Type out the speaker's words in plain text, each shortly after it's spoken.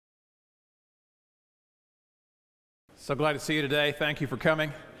So glad to see you today. Thank you for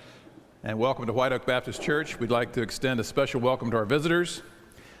coming, and welcome to White Oak Baptist Church. We'd like to extend a special welcome to our visitors.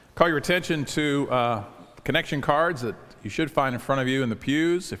 Call your attention to connection cards that you should find in front of you in the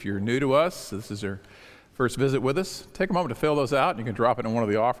pews. If you're new to us, this is your first visit with us, take a moment to fill those out. You can drop it in one of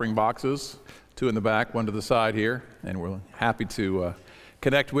the offering boxes, two in the back, one to the side here, and we're happy to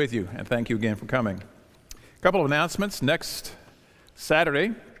connect with you, and thank you again for coming. A couple of announcements. Next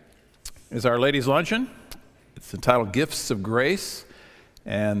Saturday is our ladies' luncheon. It's entitled Gifts of Grace,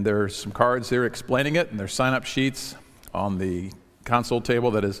 and there's some cards there explaining it, and there's sign-up sheets on the console table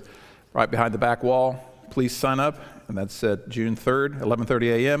that is right behind the back wall. Please sign up, and that's at June 3rd,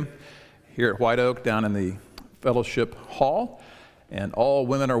 11:30 a.m. here at White Oak down in the Fellowship Hall, and all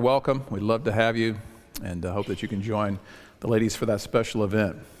women are welcome. We'd love to have you, and hope that you can join the ladies for that special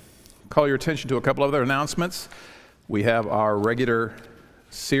event. Call your attention to a couple other announcements. We have our regular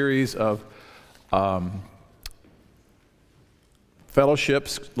series of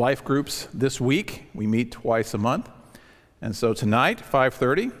fellowships, life groups this week. We meet twice a month. And so tonight,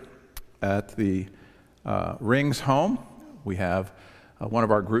 5:30, at the Rings home, we have one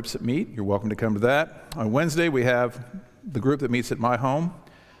of our groups that meet. You're welcome to come to that. On Wednesday, we have the group that meets at my home.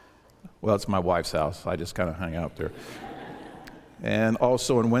 Well, it's my wife's house. I just kind of hang out there. And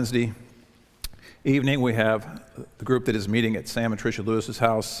also on Wednesday evening, we have the group that is meeting at Sam and Tricia Lewis's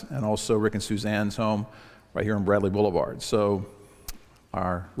house, and also Rick and Suzanne's home right here on Bradley Boulevard. So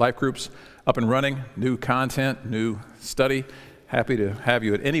our life groups up and running, new content, new study. Happy to have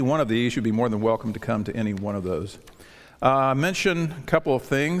you at any one of these. You'd be more than welcome to come to any one of those. Mention a couple of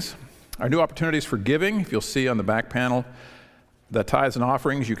things. Our new opportunities for giving, if you'll see on the back panel, the tithes and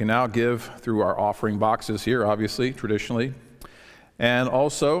offerings you can now give through our offering boxes here, obviously, traditionally. And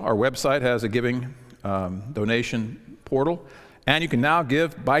also, our website has a giving donation portal, and you can now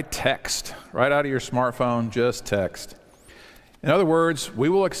give by text, right out of your smartphone, just text. In other words, we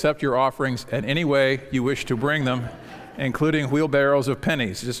will accept your offerings in any way you wish to bring them, including wheelbarrows of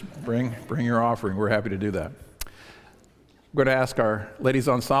pennies. Just bring your offering. We're happy to do that. We're going to ask our ladies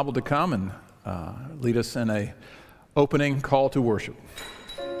ensemble to come and lead us in a opening call to worship.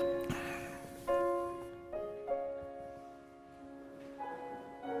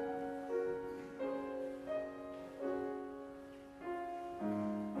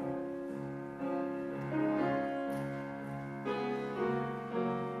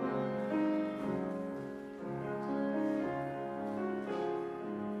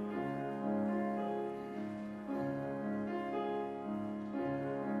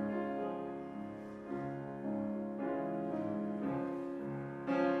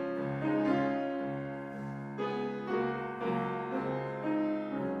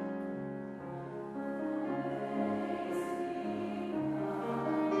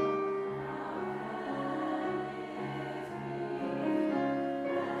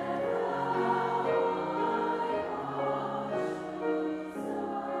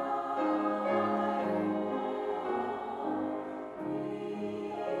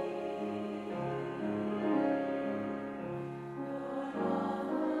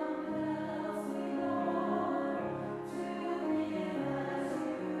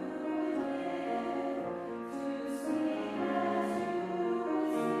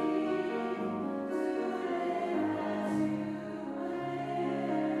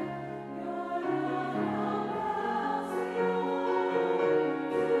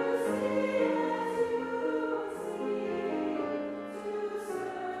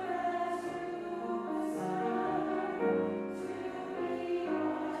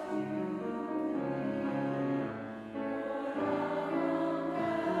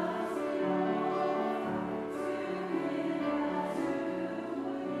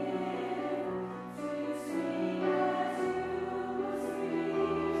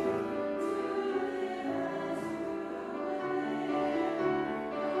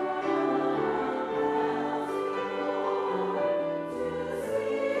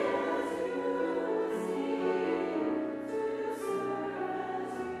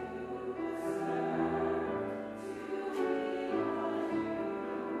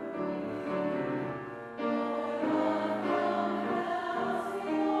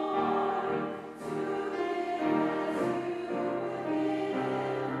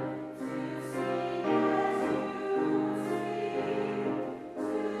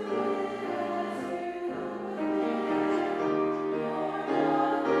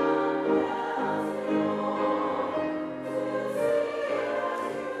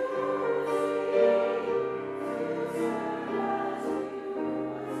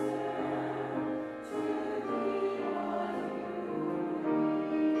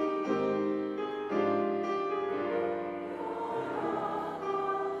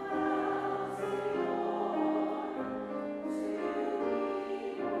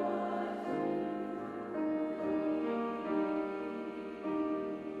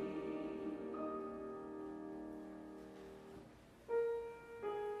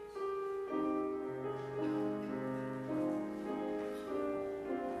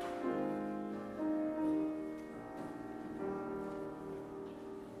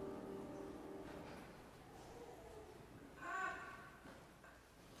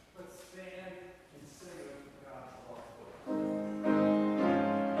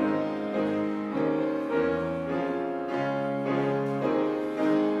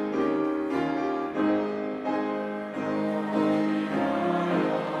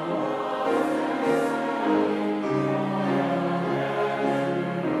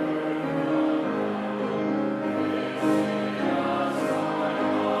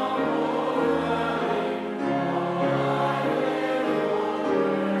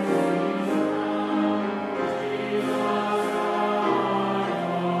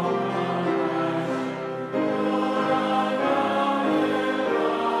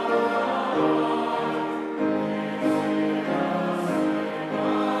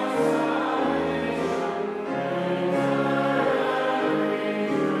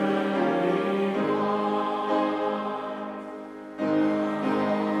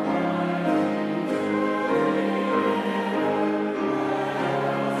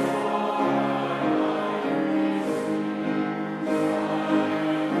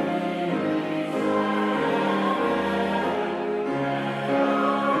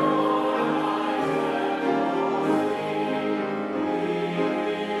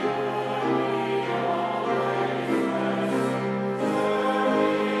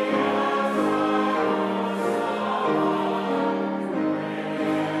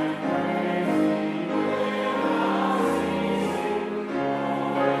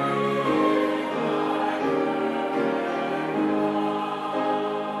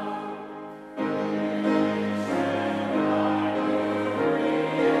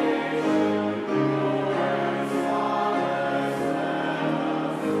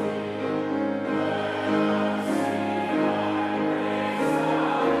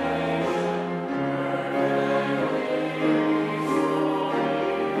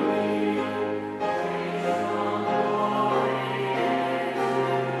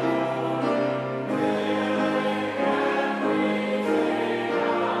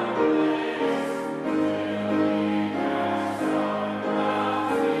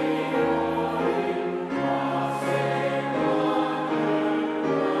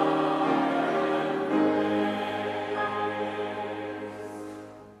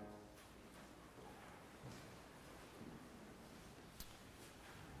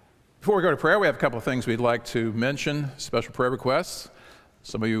 Before we go to prayer, we have a couple of things we'd like to mention, special prayer requests.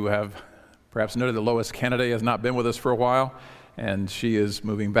 Some of you have perhaps noted that Lois Kennedy has not been with us for a while, and she is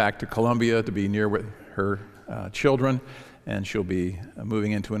moving back to Columbia to be near with her children, and she'll be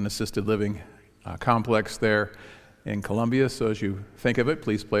moving into an assisted living complex there in Columbia. So as you think of it,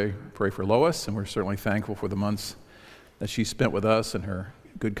 please pray for Lois, and we're certainly thankful for the months that she spent with us and her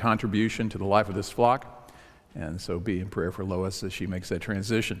good contribution to the life of this flock. And so be in prayer for Lois as she makes that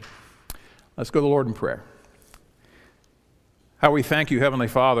transition. Let's go to the Lord in prayer. How we thank you, Heavenly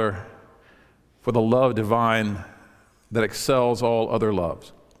Father, for the love divine that excels all other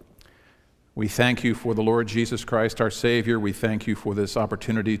loves. We thank you for the Lord Jesus Christ, our Savior. We thank you for this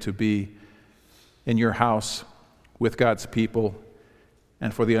opportunity to be in your house with God's people,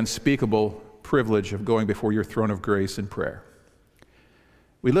 and for the unspeakable privilege of going before your throne of grace in prayer.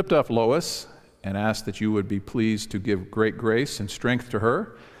 We lift up Lois and ask that you would be pleased to give great grace and strength to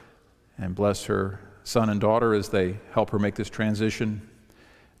her, and bless her son and daughter as they help her make this transition.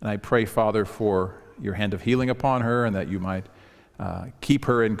 And I pray, Father, for your hand of healing upon her, and that you might keep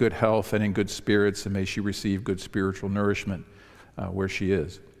her in good health and in good spirits, and may she receive good spiritual nourishment where she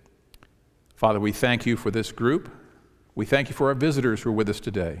is. Father, we thank you for this group. We thank you for our visitors who are with us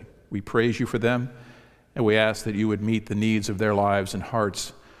today. We praise you for them, and we ask that you would meet the needs of their lives and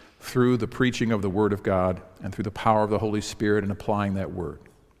hearts through the preaching of the Word of God and through the power of the Holy Spirit in applying that Word.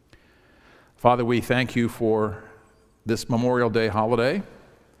 Father, we thank you for this Memorial Day holiday.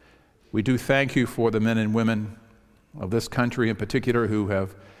 We do thank you for the men and women of this country in particular who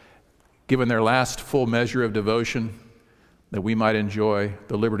have given their last full measure of devotion that we might enjoy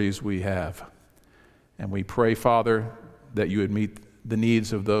the liberties we have. And we pray, Father, that you would meet the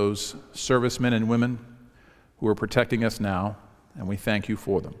needs of those servicemen and women who are protecting us now, and we thank you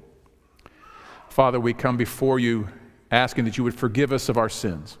for them. Father, we come before you asking that you would forgive us of our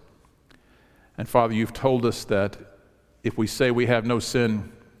sins. And Father, you've told us that if we say we have no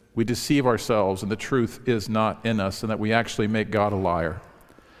sin, we deceive ourselves and the truth is not in us, and that we actually make God a liar.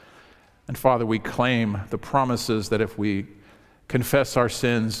 And Father, we claim the promises that if we confess our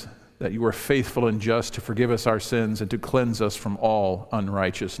sins, that you are faithful and just to forgive us our sins and to cleanse us from all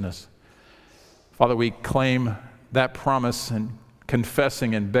unrighteousness. Father, we claim that promise and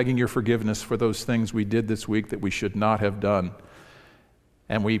confessing and begging your forgiveness for those things we did this week that we should not have done.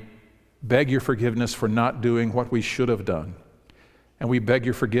 And we beg your forgiveness for not doing what we should have done. And we beg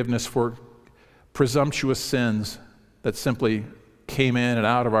your forgiveness for presumptuous sins that simply came in and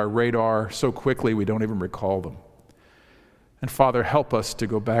out of our radar so quickly we don't even recall them. And Father, help us to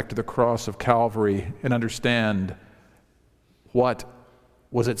go back to the cross of Calvary and understand what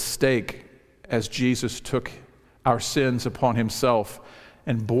was at stake as Jesus took our sins upon himself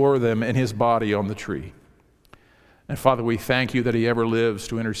and bore them in his body on the tree. And Father, we thank you that he ever lives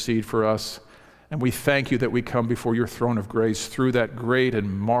to intercede for us. And we thank you that we come before your throne of grace through that great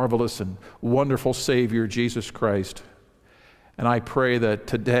and marvelous and wonderful Savior, Jesus Christ. And I pray that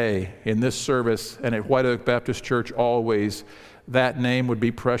today, in this service and at White Oak Baptist Church always, that name would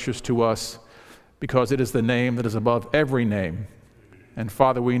be precious to us, because it is the name that is above every name. And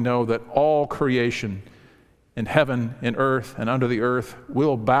Father, we know that all creation in heaven, in earth, and under the earth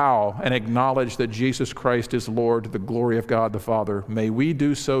will bow and acknowledge that Jesus Christ is Lord to the glory of God the Father. May we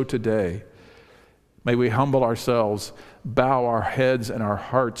do so today. May we humble ourselves, bow our heads and our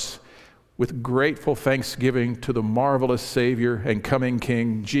hearts with grateful thanksgiving to the marvelous Savior and coming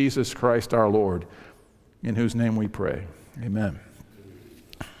King, Jesus Christ our Lord, in whose name we pray. Amen.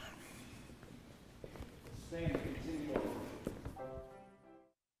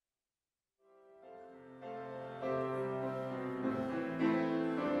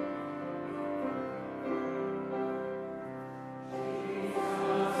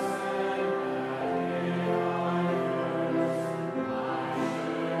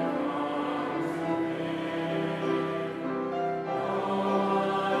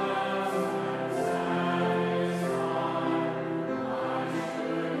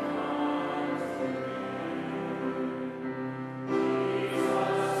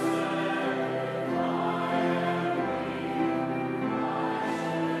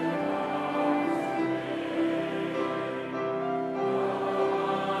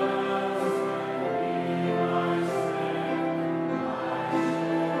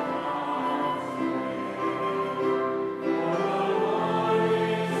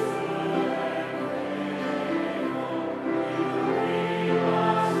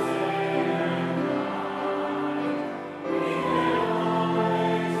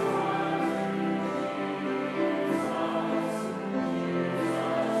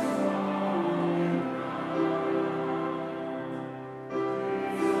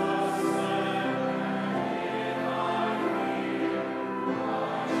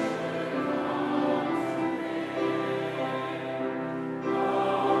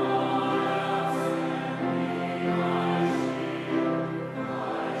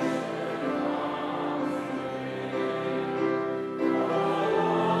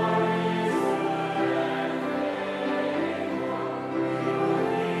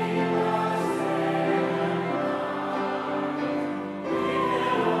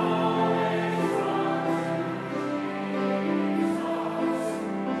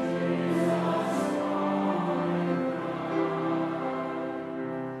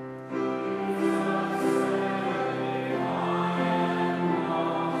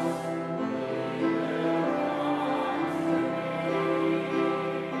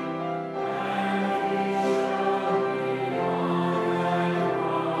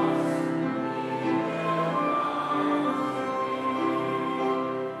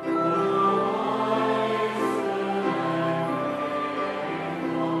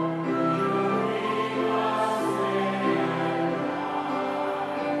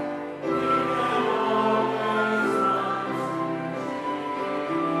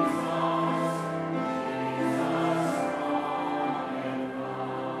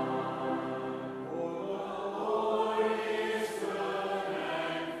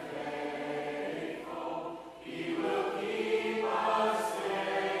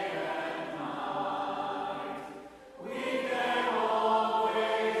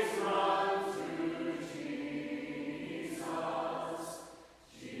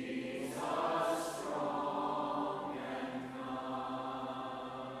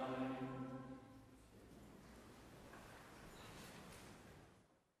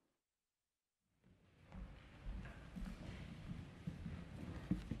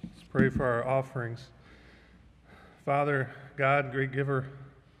 Pray for our offerings. Father, God, great giver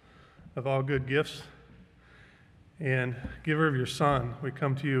of all good gifts and giver of your Son, we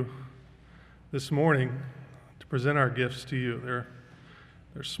come to you this morning to present our gifts to you.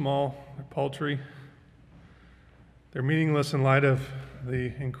 They're small, they're paltry, they're meaningless in light of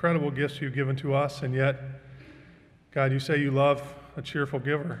the incredible gifts you've given to us, and yet, God, you say you love a cheerful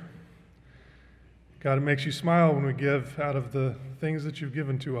giver. God, it makes you smile when we give out of the things that you've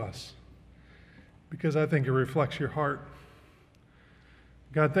given to us, because I think it reflects your heart.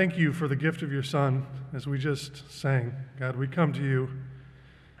 God, thank you for the gift of your Son, as we just sang. God, we come to you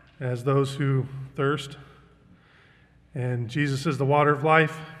as those who thirst, and Jesus is the water of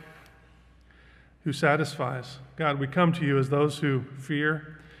life who satisfies. God, we come to you as those who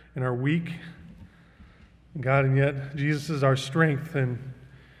fear and are weak. God, and yet Jesus is our strength, and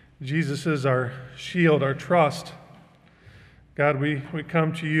Jesus is our shield, our trust. God, we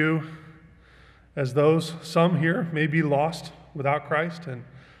come to you as those, some here may be lost without Christ, and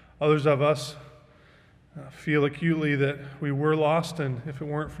others of us feel acutely that we were lost, and if it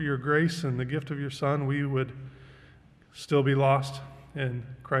weren't for your grace and the gift of your Son, we would still be lost, and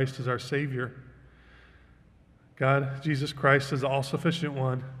Christ is our Savior. God, Jesus Christ is the all-sufficient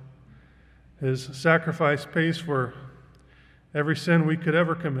one. His sacrifice pays for every sin we could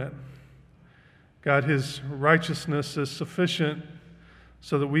ever commit. God, his righteousness is sufficient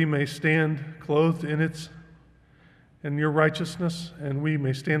so that we may stand clothed in your righteousness, and we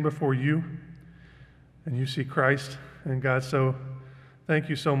may stand before you, and you see Christ. And God, so thank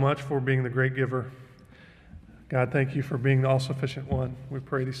you so much for being the great giver. God, thank you for being the all-sufficient one. We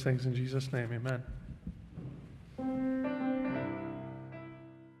pray these things in Jesus' name. Amen.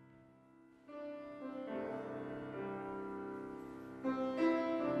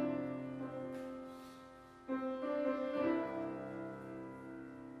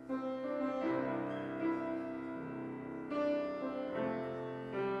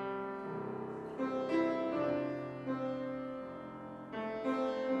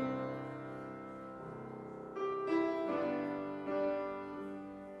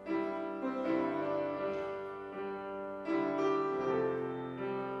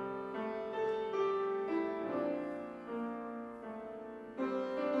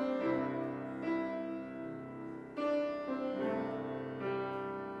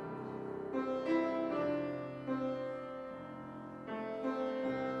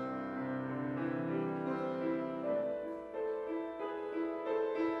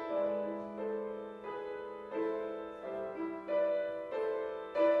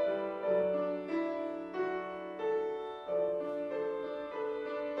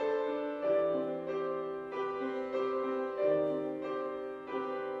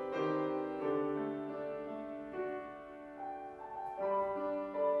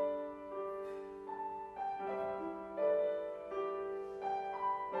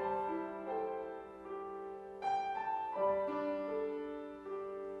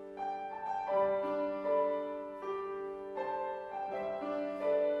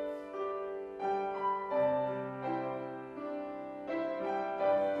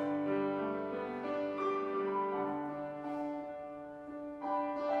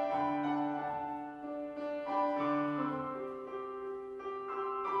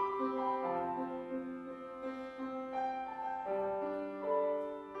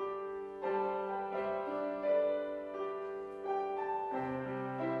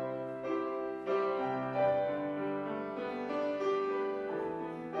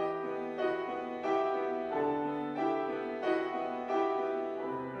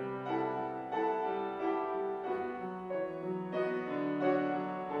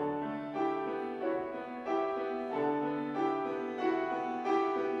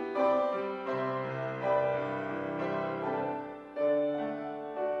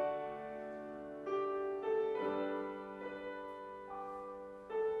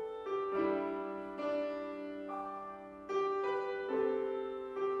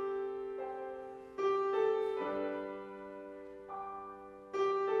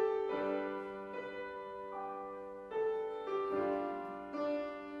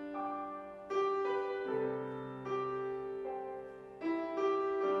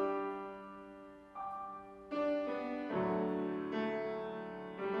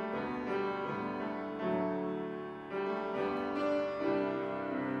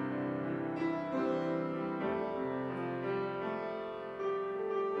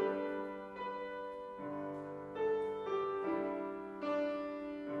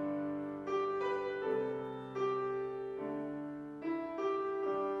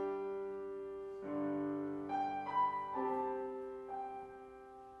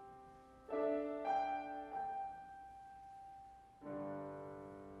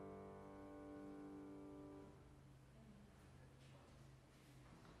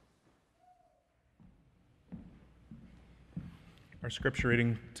 scripture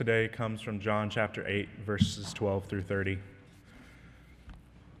reading today comes from John chapter 8, verses 12 through 30.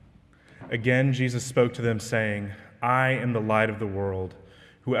 Again, Jesus spoke to them, saying, I am the light of the world.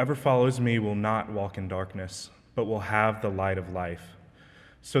 Whoever follows me will not walk in darkness, but will have the light of life.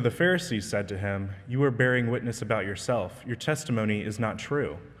 So the Pharisees said to him, You are bearing witness about yourself. Your testimony is not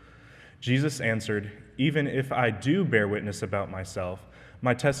true. Jesus answered, Even if I do bear witness about myself,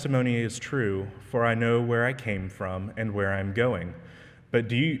 my testimony is true, for I know where I came from and where I am going.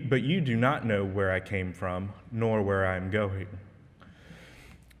 But you do not know where I came from, nor where I am going.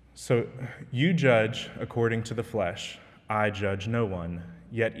 So you judge according to the flesh. I judge no one.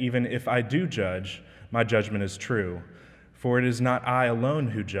 Yet even if I do judge, my judgment is true. For it is not I alone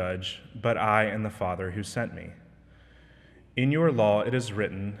who judge, but I and the Father who sent me. In your law it is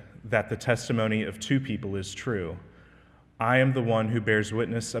written that the testimony of two people is true. I am the one who bears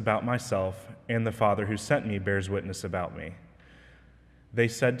witness about myself, and the Father who sent me bears witness about me. They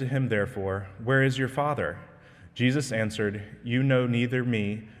said to him, therefore, Where is your Father? Jesus answered, You know neither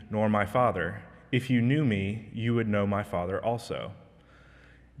me nor my Father. If you knew me, you would know my Father also.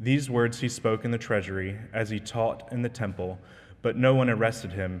 These words he spoke in the treasury as he taught in the temple, but no one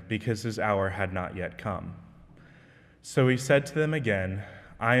arrested him because his hour had not yet come. So he said to them again,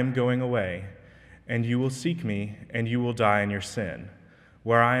 I am going away, and you will seek me, and you will die in your sin.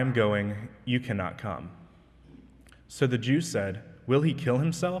 Where I am going, you cannot come. So the Jews said, Will he kill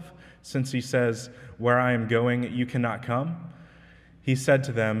himself, since he says, Where I am going, you cannot come? He said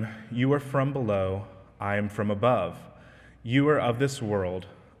to them, You are from below, I am from above. You are of this world,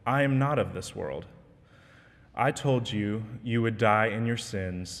 I am not of this world. I told you, you would die in your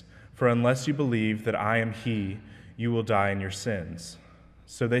sins, for unless you believe that I am he, you will die in your sins.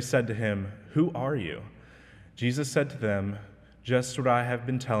 So they said to him, Who are you? Jesus said to them, Just what I have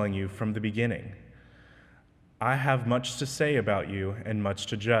been telling you from the beginning. I have much to say about you and much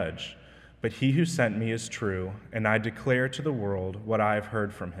to judge, but he who sent me is true, and I declare to the world what I have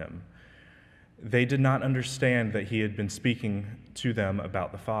heard from him. They did not understand that he had been speaking to them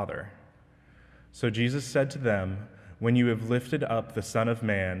about the Father. So Jesus said to them, When you have lifted up the Son of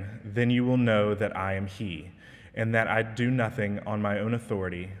Man, then you will know that I am he, and that I do nothing on my own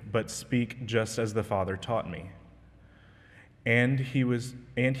authority, but speak just as the Father taught me. And he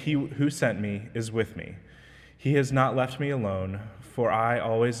who sent me is with me. He has not left me alone, for I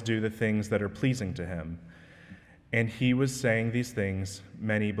always do the things that are pleasing to him. And he was saying these things,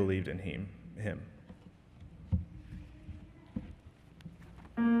 many believed in him.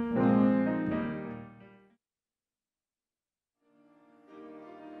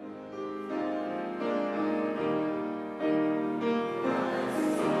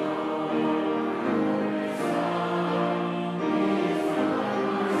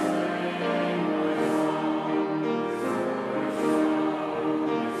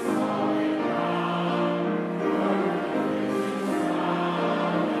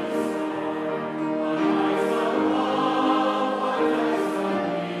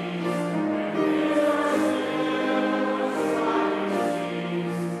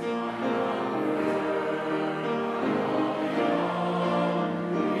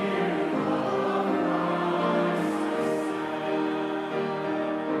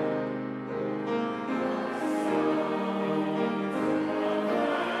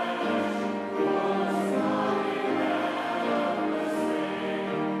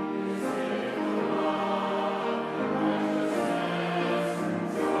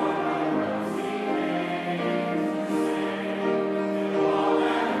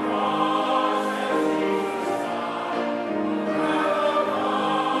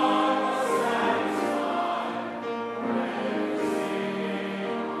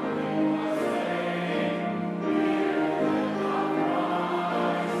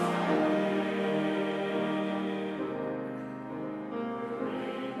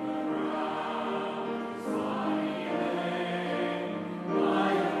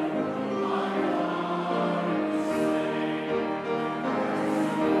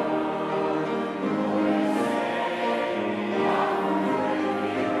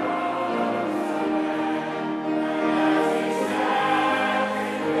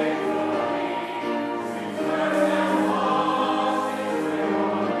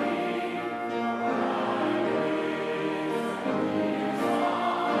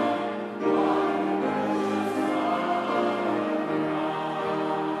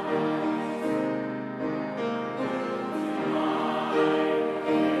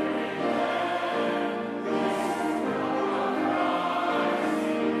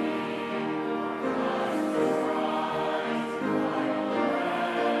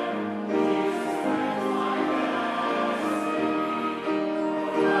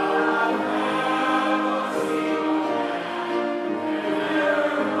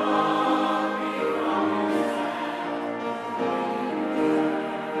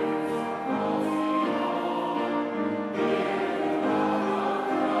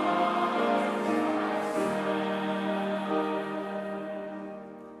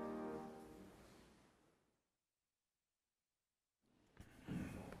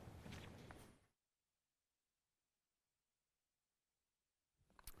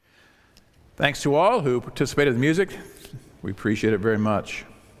 Thanks to all who participated in the music. We appreciate it very much.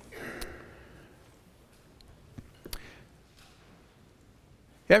 If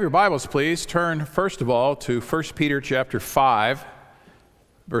you have your Bibles, please turn first of all to 1 Peter chapter 5,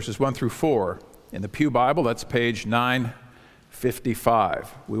 verses 1 through 4. In the Pew Bible, that's page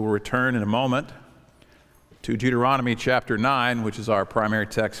 955. We will return in a moment to Deuteronomy chapter 9, which is our primary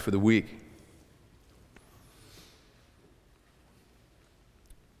text for the week.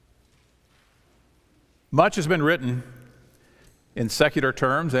 Much has been written in secular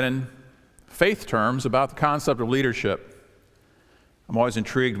terms and in faith terms about the concept of leadership. I'm always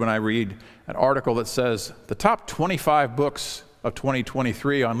intrigued when I read an article that says the top 25 books of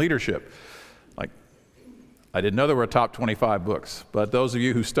 2023 on leadership. Like, I didn't know there were top 25 books, but those of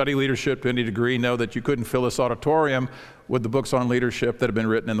you who study leadership to any degree know that you couldn't fill this auditorium with the books on leadership that have been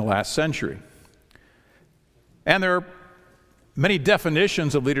written in the last century. And there are many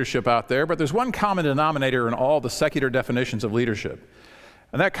definitions of leadership out there, but there's one common denominator in all the secular definitions of leadership.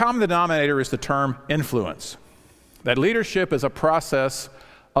 And that common denominator is the term influence. That leadership is a process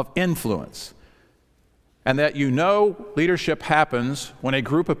of influence. And that leadership happens when a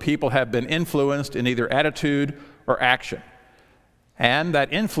group of people have been influenced in either attitude or action. And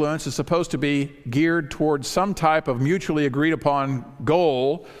that influence is supposed to be geared towards some type of mutually agreed upon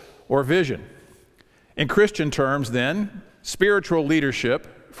goal or vision. In Christian terms, then, spiritual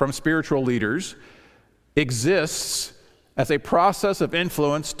leadership from spiritual leaders exists as a process of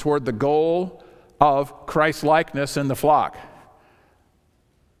influence toward the goal of Christ-likeness in the flock,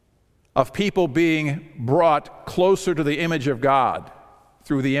 of people being brought closer to the image of God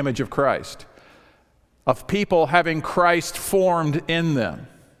through the image of Christ, of people having Christ formed in them.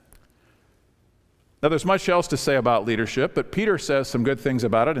 Now, there's much else to say about leadership, but Peter says some good things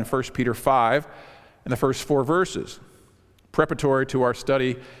about it in 1 Peter 5 in the first 4 verses, preparatory to our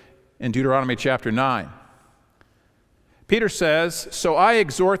study in Deuteronomy chapter 9. Peter says, "So I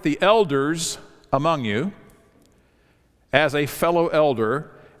exhort the elders among you as a fellow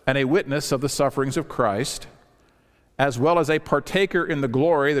elder and a witness of the sufferings of Christ, as well as a partaker in the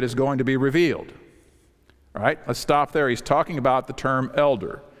glory that is going to be revealed." All right, let's stop there. He's talking about the term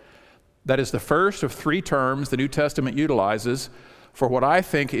elder. That is the first of 3 terms the New Testament utilizes for what I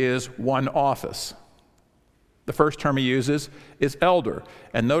think is one office. The first term he uses is elder.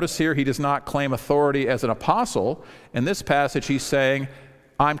 And notice here he does not claim authority as an apostle. In this passage he's saying,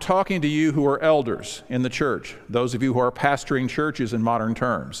 I'm talking to you who are elders in the church, those of you who are pastoring churches in modern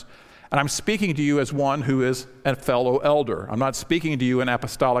terms. And I'm speaking to you as one who is a fellow elder. I'm not speaking to you in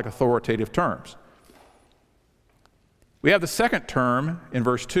apostolic authoritative terms. We have the second term in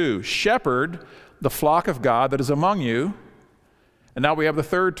verse 2, shepherd the flock of God that is among you. And now we have the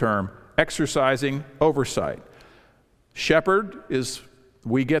third term, exercising oversight. Shepherd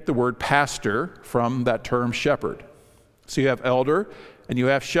we get the word pastor from that term shepherd. So you have elder and you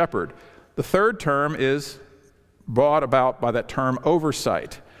have shepherd. The third term is brought about by that term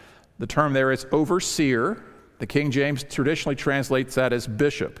oversight. The term there is overseer. The King James traditionally translates that as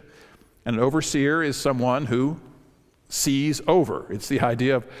bishop. And an overseer is someone who sees over. It's the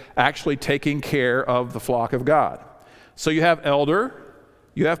idea of actually taking care of the flock of God. So you have elder,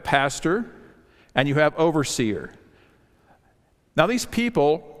 you have pastor, and you have overseer. Now these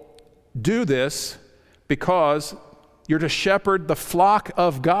people do this because you're to shepherd the flock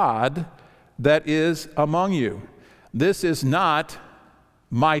of God that is among you. This is not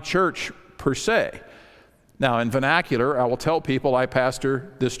my church per se. Now in vernacular, I will tell people I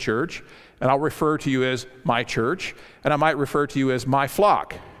pastor this church, and I'll refer to you as my church, and I might refer to you as my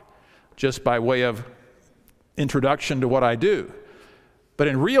flock, just by way of introduction to what I do. But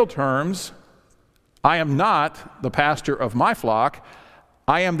in real terms, I am not the pastor of my flock.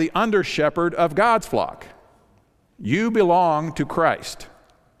 I am the under-shepherd of God's flock. You belong to Christ.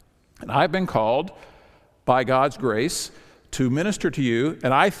 And I've been called by God's grace to minister to you,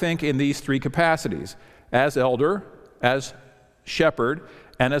 and I think in these 3 capacities, as elder, as shepherd,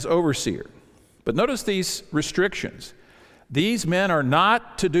 and as overseer. But notice these restrictions. These men are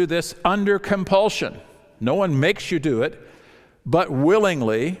not to do this under compulsion. No one makes you do it, but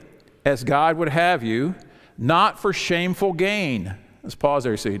willingly, as God would have you, not for shameful gain. Let's pause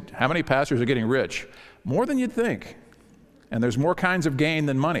there and see, how many pastors are getting rich? More than you'd think. And there's more kinds of gain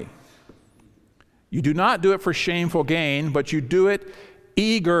than money. You do not do it for shameful gain, but you do it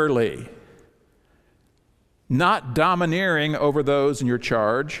eagerly, not domineering over those in your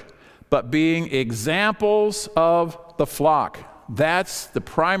charge, but being examples of the flock. That's the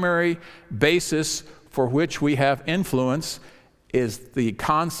primary basis for which we have influence, is the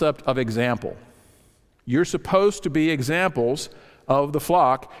concept of example. You're supposed to be examples of the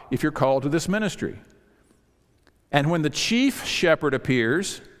flock if you're called to this ministry. And when the chief shepherd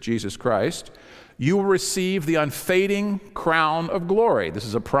appears, Jesus Christ, you will receive the unfading crown of glory. This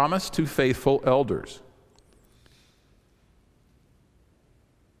is a promise to faithful elders.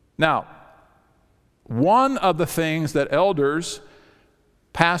 Now, one of the things that elders,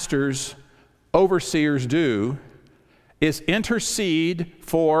 pastors, overseers do is intercede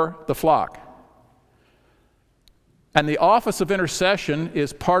for the flock. And the office of intercession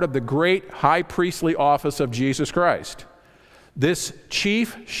is part of the great high priestly office of Jesus Christ. This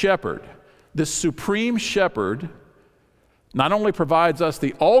chief shepherd, this supreme shepherd, not only provides us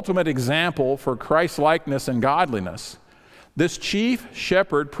the ultimate example for Christ-likeness and godliness, this chief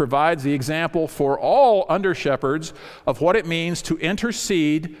shepherd provides the example for all under-shepherds of what it means to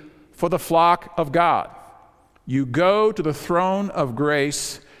intercede for the flock of God. You go to the throne of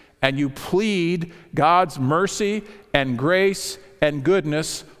grace and you plead God's mercy and grace and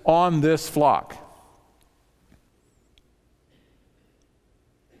goodness on this flock.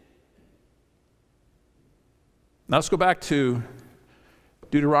 Now let's go back to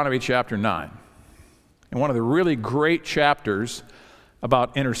Deuteronomy chapter 9. In one of the really great chapters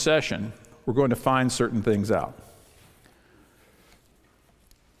about intercession, we're going to find certain things out.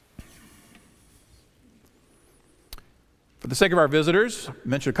 For the sake of our visitors, I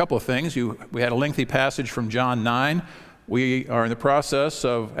mentioned a couple of things. We had a lengthy passage from John 9. We are in the process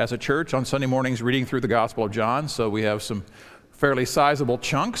of, as a church, on Sunday mornings reading through the Gospel of John, so we have some fairly sizable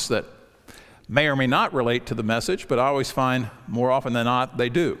chunks that may or may not relate to the message, but I always find more often than not they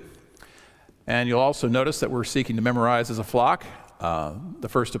do. And you'll also notice that we're seeking to memorize as a flock the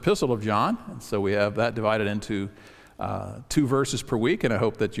first epistle of John, and so we have that divided into 2 verses per week, and I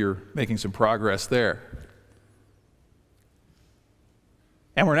hope that you're making some progress there.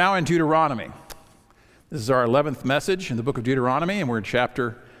 And we're now in Deuteronomy. This is our 11th message in the book of Deuteronomy, and we're in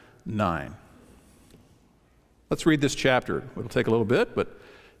chapter 9. Let's read this chapter. It'll take a little bit, but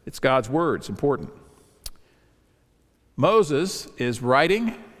it's God's word. It's important. Moses is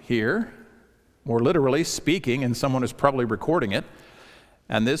writing here, more literally speaking, and someone is probably recording it.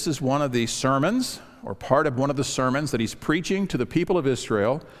 And this is one of the sermons, or part of one of the sermons that he's preaching to the people of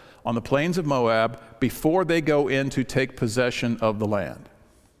Israel on the plains of Moab before they go in to take possession of the land.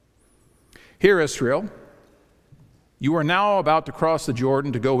 Hear, Israel, you are now about to cross the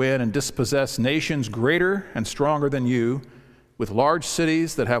Jordan to go in and dispossess nations greater and stronger than you, with large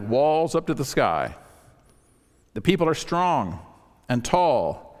cities that have walls up to the sky. The people are strong and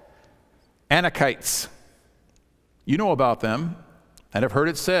tall, Anakites. You know about them and have heard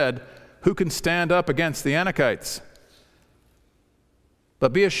it said, who can stand up against the Anakites?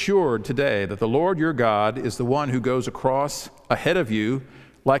 But be assured today that the Lord your God is the one who goes across ahead of you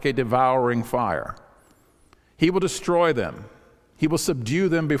like a devouring fire. He will destroy them. He will subdue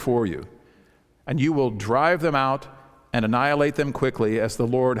them before you, and you will drive them out and annihilate them quickly as the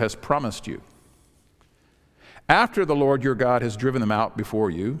Lord has promised you. After the Lord your God has driven them out before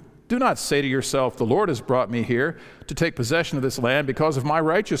you, do not say to yourself, the Lord has brought me here to take possession of this land because of my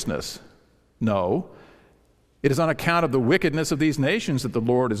righteousness. No, it is on account of the wickedness of these nations that the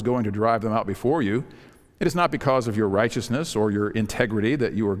Lord is going to drive them out before you. It is not because of your righteousness or your integrity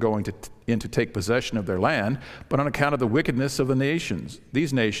that you are going in to take possession of their land, but on account of the wickedness of the nations,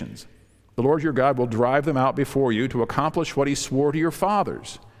 these nations. The Lord your God will drive them out before you to accomplish what he swore to your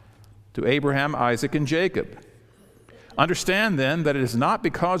fathers, to Abraham, Isaac, and Jacob. Understand then that it is not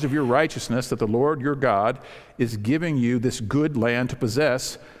because of your righteousness that the Lord your God is giving you this good land to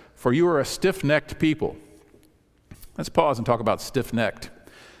possess, for you are a stiff-necked people. Let's pause and talk about stiff-necked.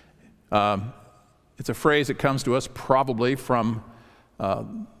 It's a phrase that comes to us probably from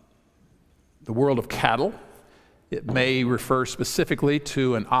the world of cattle. It may refer specifically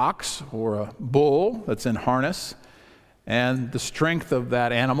to an ox or a bull that's in harness, and the strength of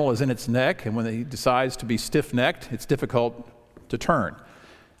that animal is in its neck, and when it decides to be stiff-necked, it's difficult to turn.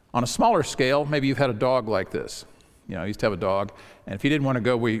 On a smaller scale, maybe you've had a dog like this. You know, I used to have a dog, and if he didn't want to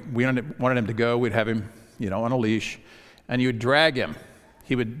go, we wanted him to go, we'd have him, on a leash, and you would drag him.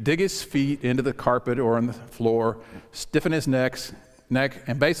 He would dig his feet into the carpet or on the floor, stiffen his neck,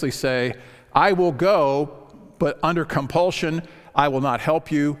 and basically say, I will go, but under compulsion, I will not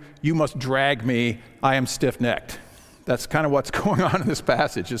help you. You must drag me. I am stiff-necked. That's kind of what's going on in this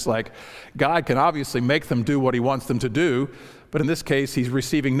passage. It's like God can obviously make them do what he wants them to do, but in this case, he's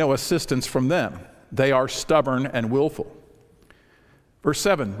receiving no assistance from them. They are stubborn and willful. Verse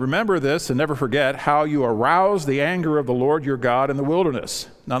 7, remember this and never forget how you aroused the anger of the Lord your God in the wilderness.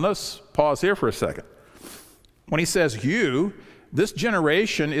 Now let's pause here for a second. When he says you, this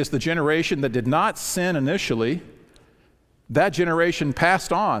generation is the generation that did not sin initially, That generation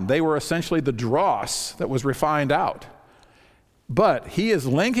passed on. They were essentially the dross that was refined out. But he is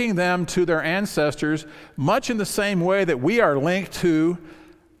linking them to their ancestors much in the same way that we are linked to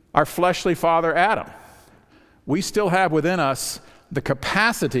our fleshly father Adam. We still have within us the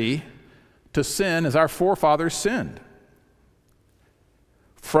capacity to sin as our forefathers sinned.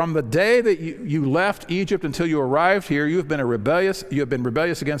 From the day that you left Egypt until you arrived here, you have been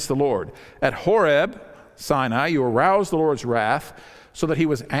rebellious against the Lord. At Horeb, Sinai, you aroused the Lord's wrath so that he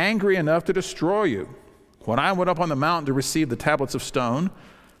was angry enough to destroy you. When I went up on the mountain to receive the tablets of stone,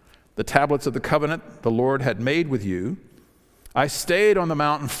 the tablets of the covenant the Lord had made with you, I stayed on the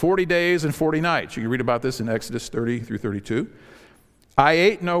mountain 40 days and 40 nights. You can read about this in Exodus 30 through 32. I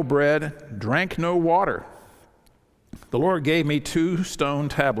ate no bread, drank no water. The Lord gave me 2 stone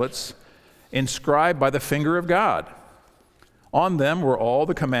tablets inscribed by the finger of God. On them were all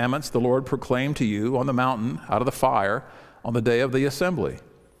the commandments the Lord proclaimed to you on the mountain out of the fire on the day of the assembly.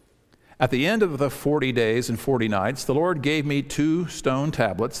 At the end of the 40 days and 40 nights, the Lord gave me 2 stone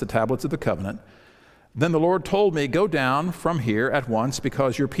tablets, the tablets of the covenant. Then the Lord told me, go down from here at once,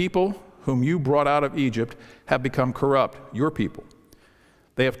 because your people, whom you brought out of Egypt, have become corrupt, your people.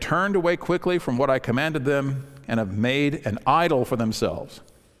 They have turned away quickly from what I commanded them and have made an idol for themselves.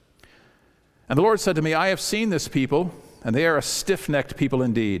 And the Lord said to me, I have seen this people, and they are a stiff-necked people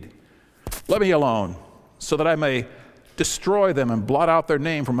indeed. Let me alone, so that I may destroy them and blot out their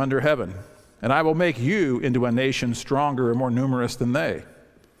name from under heaven, and I will make you into a nation stronger and more numerous than they.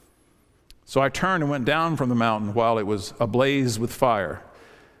 So I turned and went down from the mountain while it was ablaze with fire,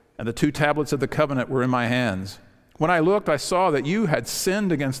 and the 2 tablets of the covenant were in my hands. When I looked, I saw that you had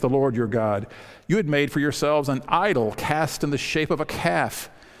sinned against the Lord your God. You had made for yourselves an idol cast in the shape of a calf.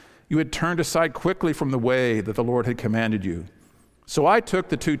 You had turned aside quickly from the way that the Lord had commanded you. So I took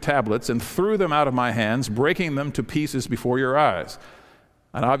the 2 tablets and threw them out of my hands, breaking them to pieces before your eyes.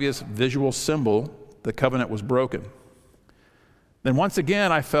 An obvious visual symbol, the covenant was broken. Then once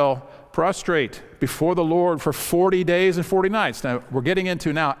again I fell prostrate before the Lord for 40 days and 40 nights. Now we're getting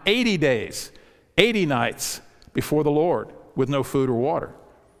into now 80 days, 80 nights before the Lord with no food or water.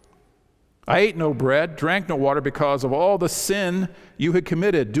 I ate no bread, drank no water because of all the sin you had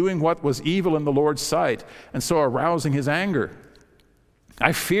committed, doing what was evil in the Lord's sight, and so arousing his anger.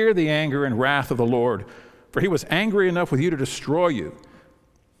 I fear the anger and wrath of the Lord, for he was angry enough with you to destroy you.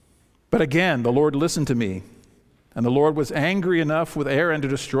 But again, the Lord listened to me, and the Lord was angry enough with Aaron to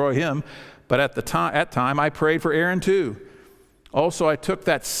destroy him, but at time I prayed for Aaron too. Also I took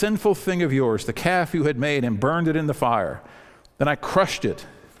that sinful thing of yours, the calf you had made, and burned it in the fire. Then I crushed it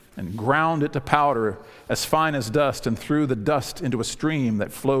and ground it to powder as fine as dust, and threw the dust into a stream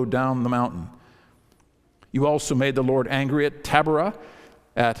that flowed down the mountain. You also made the Lord angry at Taberah,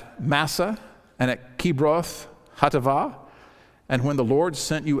 at Massa, and at Kibroth Hattaavah. And when the Lord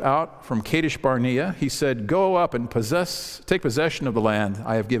sent you out from Kadesh Barnea, he said, go up and take possession of the land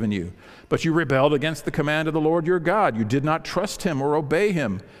I have given you. But you rebelled against the command of the Lord your God. You did not trust him or obey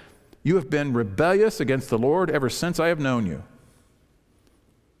him. You have been rebellious against the Lord ever since I have known you.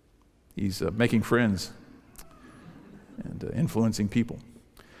 He's making friends and influencing people.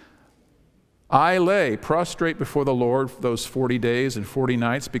 I lay prostrate before the Lord for those 40 days and 40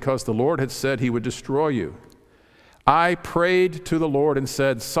 nights because the Lord had said he would destroy you. I prayed to the Lord and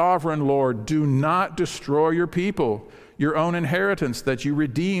said, Sovereign Lord, do not destroy your people, your own inheritance that you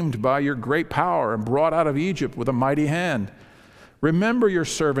redeemed by your great power and brought out of Egypt with a mighty hand. Remember your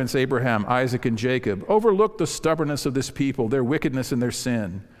servants Abraham, Isaac, and Jacob. Overlook the stubbornness of this people, their wickedness and their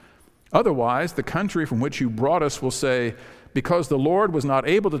sin. Otherwise, the country from which you brought us will say, because the Lord was not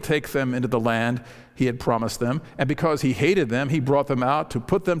able to take them into the land he had promised them, and because he hated them, he brought them out to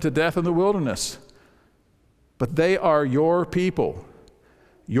put them to death in the wilderness. But they are your people,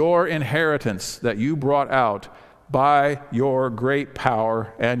 your inheritance that you brought out by your great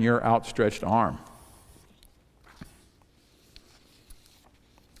power and your outstretched arm.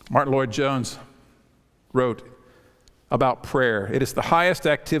 Martin Lloyd-Jones wrote about prayer. It is the highest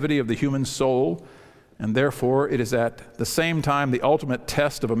activity of the human soul, and therefore it is at the same time the ultimate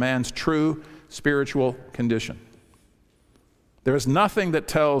test of a man's true spiritual condition. There is nothing that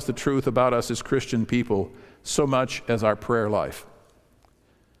tells the truth about us as Christian people so much as our prayer life.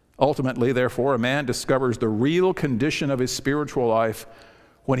 Ultimately, therefore, a man discovers the real condition of his spiritual life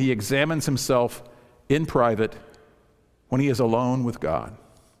when he examines himself in private, when he is alone with God.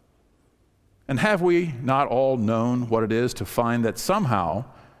 And have we not all known what it is to find that somehow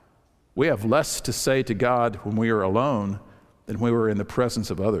we have less to say to God when we are alone than when we are in the presence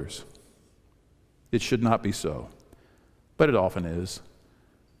of others? It should not be so, but it often is.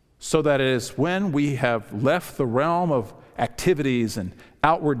 So that it is when we have left the realm of activities and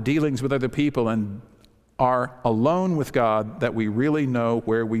outward dealings with other people and are alone with God that we really know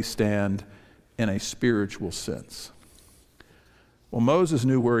where we stand in a spiritual sense. Well, Moses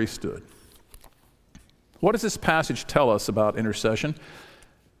knew where he stood. What does this passage tell us about intercession?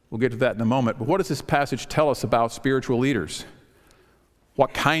 We'll get to that in a moment, but what does this passage tell us about spiritual leaders?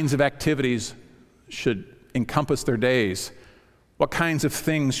 What kinds of activities should encompass their days? What kinds of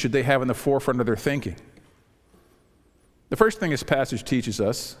things should they have in the forefront of their thinking? The first thing this passage teaches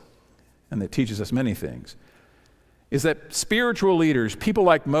us, and it teaches us many things, is that spiritual leaders, people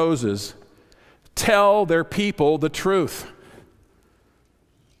like Moses, tell their people the truth.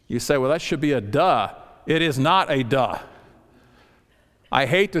 You say, well, that should be a duh. It is not a duh. I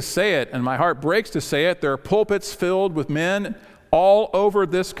hate to say it, and my heart breaks to say it. There are pulpits filled with men all over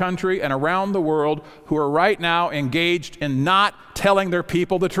this country and around the world who are right now engaged in not telling their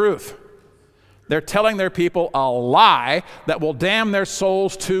people the truth. They're telling their people a lie that will damn their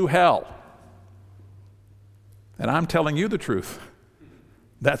souls to hell. And I'm telling you the truth.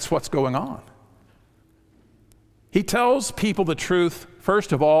 That's what's going on. He tells people the truth,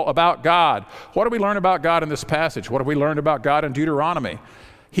 first of all, about God. What do we learn about God in this passage? What have we learned about God in Deuteronomy?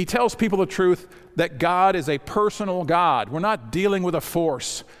 He tells people the truth that God is a personal God. We're not dealing with a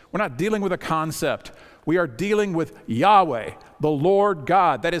force. We're not dealing with a concept. We are dealing with Yahweh, the Lord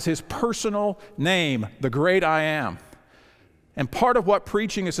God. That is his personal name, the great I am. And part of what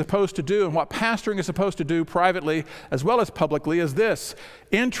preaching is supposed to do and what pastoring is supposed to do privately as well as publicly is this: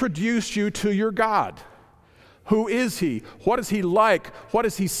 introduce you to your God. Who is he? What is he like? What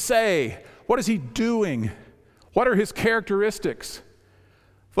does he say? What is he doing? What are his characteristics?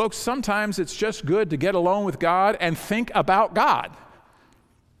 Folks, sometimes it's just good to get alone with God and think about God.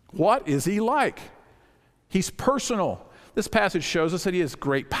 What is he like? He's personal. This passage shows us that he has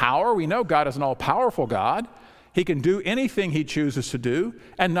great power. We know God is an all-powerful God. He can do anything he chooses to do,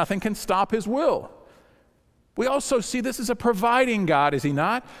 and nothing can stop his will. We also see this as a providing God, is he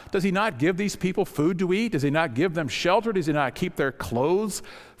not? Does he not give these people food to eat? Does he not give them shelter? Does he not keep their clothes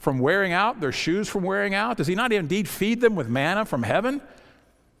from wearing out, their shoes from wearing out? Does he not indeed feed them with manna from heaven?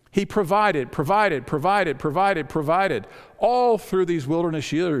 He provided all through these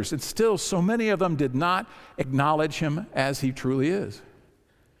wilderness years, and still so many of them did not acknowledge him as he truly is.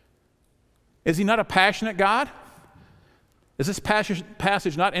 Is he not a passionate God? Does this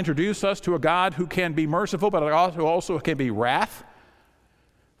passage not introduce us to a God who can be merciful, but who also can be wrath?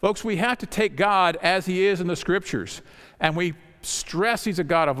 Folks, we have to take God as he is in the Scriptures, and we stress he's a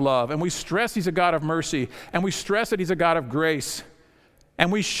God of love, and we stress he's a God of mercy, and we stress that he's a God of grace.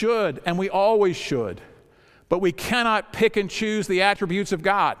 And we should, and we always should. But we cannot pick and choose the attributes of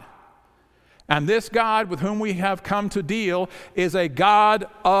God. And this God with whom we have come to deal is a God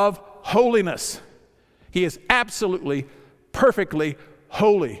of holiness. He is absolutely, perfectly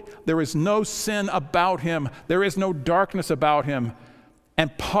holy. There is no sin about him. There is no darkness about him.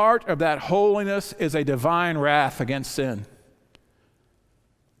 And part of that holiness is a divine wrath against sin.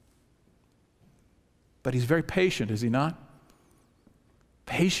 But he's very patient, is he not?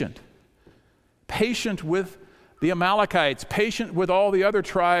 Patient with the Amalekites, patient with all the other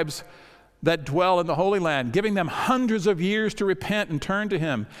tribes that dwell in the Holy Land, giving them hundreds of years to repent and turn to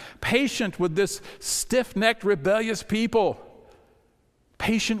him, patient with this stiff-necked, rebellious people,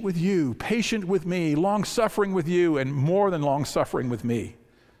 patient with you, patient with me, long-suffering with you, and more than long-suffering with me.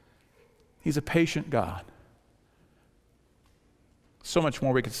 He's a patient God. So much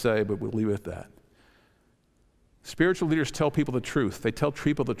more we could say, but we'll leave it at that. Spiritual leaders tell people the truth. They tell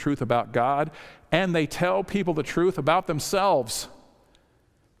people the truth about God, and they tell people the truth about themselves.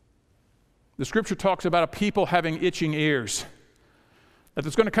 The Scripture talks about a people having itching ears. That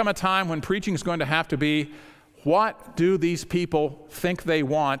there's going to come a time when preaching is going to have to be, what do these people think they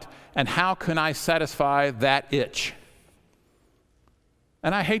want, and how can I satisfy that itch?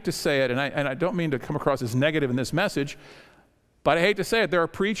 And I hate to say it, and I don't mean to come across as negative in this message, but I hate to say it, there are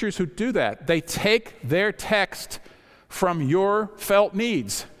preachers who do that. They take their text from your felt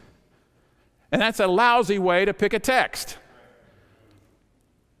needs. And that's a lousy way to pick a text.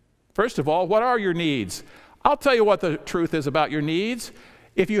 First of all, what are your needs? I'll tell you what the truth is about your needs.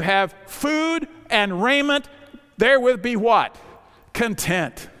 If you have food and raiment, therewith be what?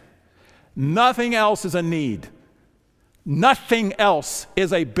 Content. Nothing else is a need. Nothing else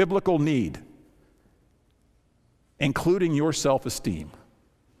is a biblical need, including your self-esteem.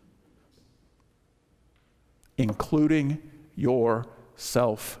 Including your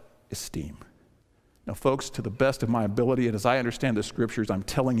self-esteem. Now, folks, to the best of my ability, and as I understand the Scriptures, I'm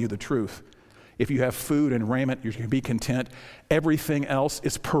telling you the truth. If you have food and raiment, you can be content. Everything else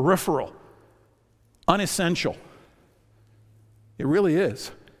is peripheral, unessential. It really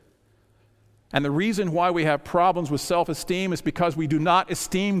is. And the reason why we have problems with self-esteem is because we do not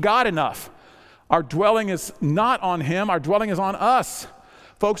esteem God enough. Our dwelling is not on Him, our dwelling is on us.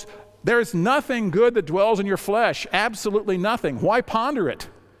 Folks, there is nothing good that dwells in your flesh, absolutely nothing. Why ponder it?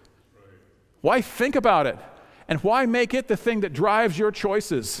 Why think about it? And why make it the thing that drives your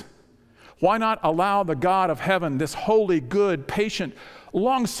choices? Why not allow the God of heaven, this holy, good, patient,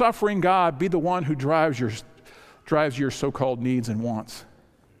 long-suffering God, be the one who drives your so-called needs and wants?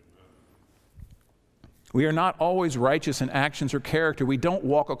 We are not always righteous in actions or character. We don't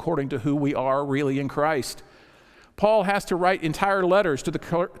walk according to who we are really in Christ. Paul has to write entire letters to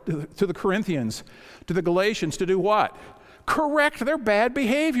the Corinthians, to the Galatians, to do what? Correct their bad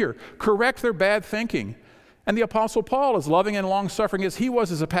behavior, correct their bad thinking. And the Apostle Paul, as loving and long-suffering as he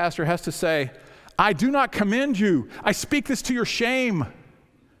was as a pastor, has to say, I do not commend you. I speak this to your shame.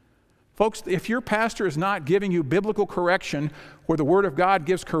 Folks, if your pastor is not giving you biblical correction where the Word of God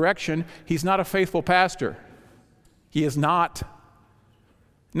gives correction, he's not a faithful pastor. He is not.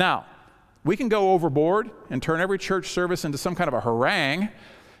 Now, we can go overboard and turn every church service into some kind of a harangue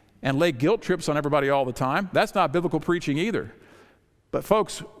and lay guilt trips on everybody all the time. That's not biblical preaching either. But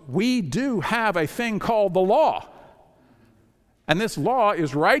folks, we do have a thing called the law. And this law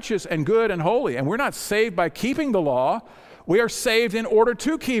is righteous and good and holy. And we're not saved by keeping the law. We are saved in order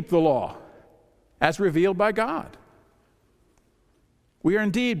to keep the law, as revealed by God. We are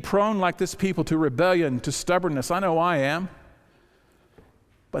indeed prone, like this people, to rebellion, to stubbornness. I know I am.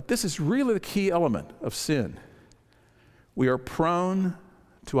 But this is really the key element of sin. We are prone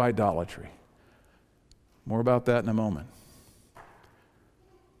to idolatry. More about that in a moment.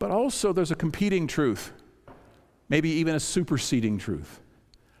 But also there's a competing truth, maybe even a superseding truth.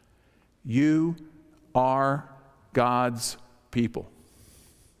 You are God's people.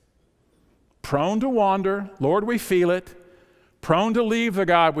 Prone to wander, Lord, we feel it. Prone to leave the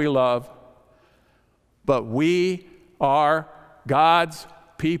God we love. But we are God's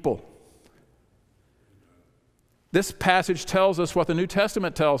people. This passage tells us what the New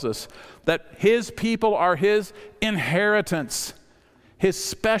Testament tells us, that His people are His inheritance, His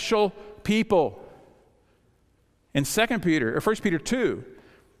special people. In 1 Peter 2,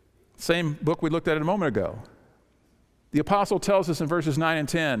 same book we looked at a moment ago, the apostle tells us in verses 9 and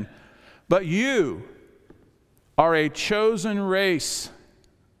 10, but you are a chosen race,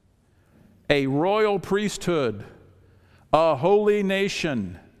 a royal priesthood, a holy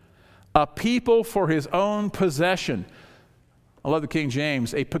nation, a people for His own possession. I love the King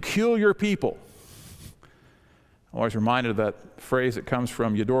James, a peculiar people. I'm always reminded of that phrase that comes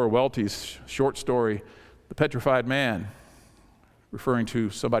from Eudora Welty's short story, The Petrified Man, referring to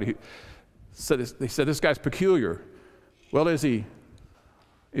somebody who said they said, this guy's peculiar. Well, is he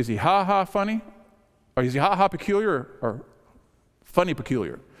ha-ha funny? Or is he ha-ha peculiar or funny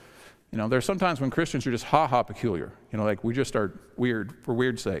peculiar? You know, there's sometimes when Christians are just ha-ha peculiar. You know, like we just are weird for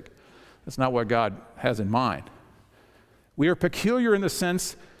weird's sake. That's not what God has in mind. We are peculiar in the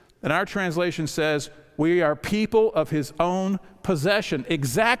sense that our translation says we are people of His own possession.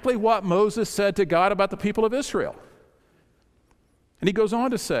 Exactly what Moses said to God about the people of Israel. And he goes on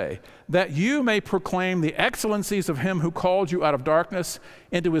to say, that you may proclaim the excellencies of Him who called you out of darkness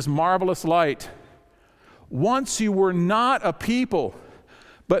into His marvelous light. Once you were not a people,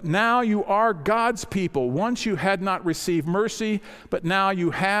 but now you are God's people. Once you had not received mercy, but now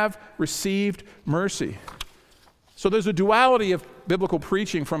you have received mercy. So there's a duality of biblical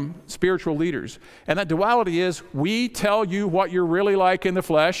preaching from spiritual leaders. And that duality is we tell you what you're really like in the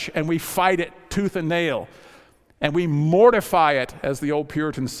flesh, and we fight it tooth and nail. And we mortify it, as the old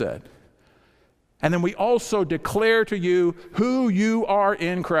Puritans said. And then we also declare to you who you are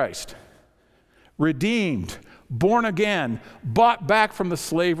in Christ. Redeemed, born again, bought back from the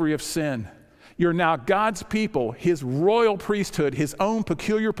slavery of sin. You're now God's people, His royal priesthood, His own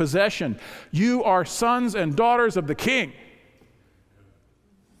peculiar possession. You are sons and daughters of the King.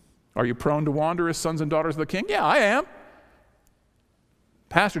 Are you prone to wander as sons and daughters of the King? Yeah, I am.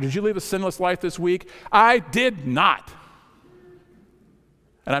 Pastor, did you live a sinless life this week? I did not.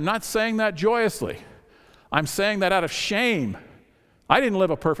 And I'm not saying that joyously. I'm saying that out of shame. I didn't live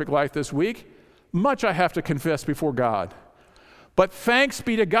a perfect life this week. Much I have to confess before God. But thanks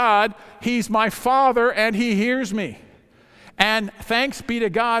be to God, He's my Father and He hears me. And thanks be to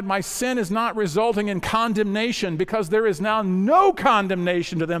God, my sin is not resulting in condemnation, because there is now no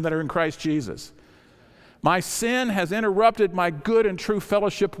condemnation to them that are in Christ Jesus. My sin has interrupted my good and true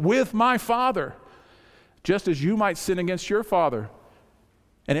fellowship with my Father, just as you might sin against your father,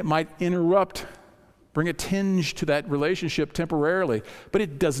 and it might interrupt, bring a tinge to that relationship temporarily, but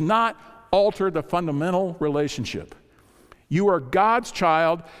it does not alter the fundamental relationship. You are God's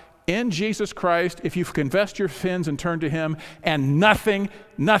child in Jesus Christ if you've confessed your sins and turned to him, and nothing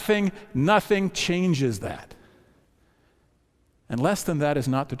changes that. And less than that is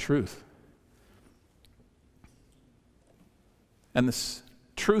not the truth. And this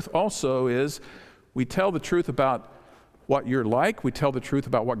truth also is we tell the truth about what you're like. We tell the truth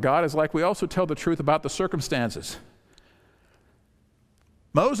about what God is like. We also tell the truth about the circumstances.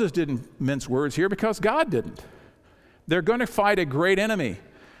 Moses didn't mince words here because God didn't. They're going to fight a great enemy.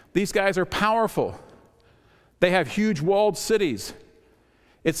 These guys are powerful. They have huge walled cities.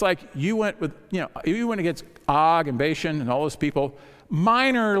 It's like you went against Og and Bashan and all those people.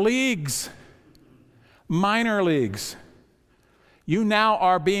 Minor leagues. You now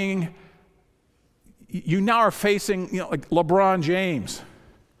are facing, like LeBron James.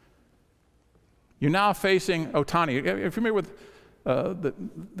 You're now facing Otani. Are you familiar with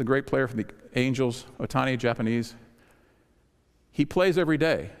the great player from the Angels, Otani, Japanese? He plays every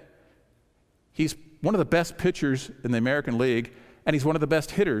day. He's one of the best pitchers in the American League, and he's one of the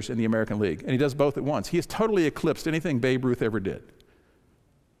best hitters in the American League, and he does both at once. He has totally eclipsed anything Babe Ruth ever did.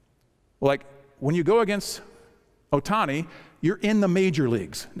 Like, when you go against Otani, you're in the major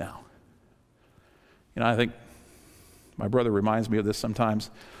leagues now. I think my brother reminds me of this sometimes.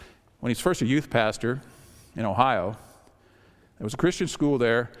 When he's first a youth pastor in Ohio, there was a Christian school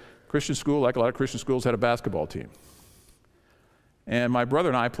there. Christian school, like a lot of Christian schools, had a basketball team. And my brother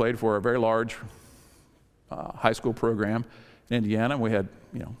and I played for a very large high school program in Indiana. We had,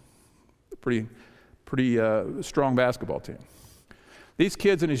 a pretty strong basketball team. These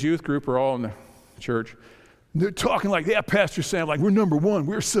kids in his youth group are all in the church. They're talking like, yeah, Pastor Sam, like, we're number one.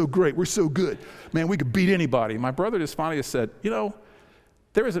 We're so great. We're so good. Man, we could beat anybody. My brother just finally said,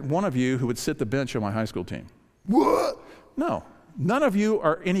 there isn't one of you who would sit the bench on my high school team. What? No, none of you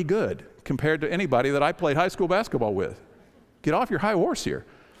are any good compared to anybody that I played high school basketball with. Get off your high horse here.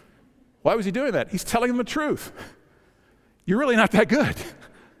 Why was he doing that? He's telling them the truth. You're really not that good.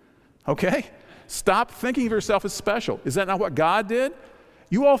 Okay? Stop thinking of yourself as special. Is that not what God did?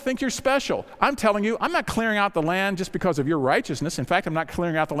 You all think you're special. I'm telling you, I'm not clearing out the land just because of your righteousness. In fact, I'm not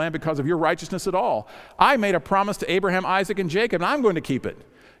clearing out the land because of your righteousness at all. I made a promise to Abraham, Isaac, and Jacob, and I'm going to keep it.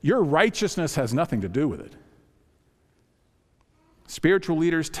 Your righteousness has nothing to do with it. Spiritual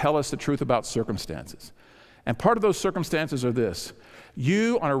leaders tell us the truth about circumstances. And part of those circumstances are this.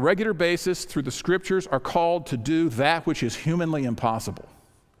 You, on a regular basis, through the scriptures, are called to do that which is humanly impossible.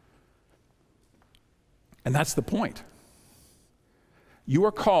 And that's the point. You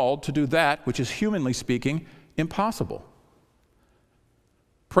are called to do that which is, humanly speaking, impossible.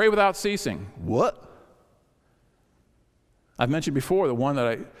 Pray without ceasing. What? I've mentioned before the one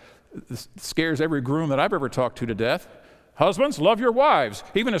that scares every groom that I've ever talked to death. Husbands, love your wives,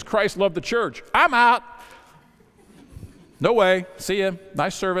 even as Christ loved the church. I'm out. No way. See ya.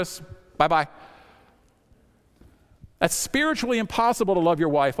 Nice service. Bye-bye. That's spiritually impossible to love your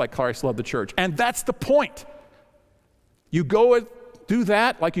wife like Christ loved the church. And that's the point. You go and do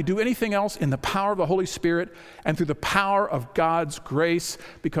that like you do anything else in the power of the Holy Spirit and through the power of God's grace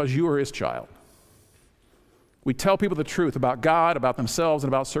because you are his child. We tell people the truth about God, about themselves,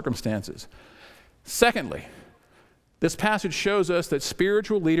 and about circumstances. Secondly, this passage shows us that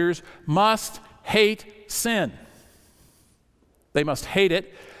spiritual leaders must hate sin. They must hate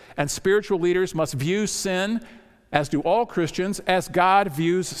it, and spiritual leaders must view sin, as do all Christians, as God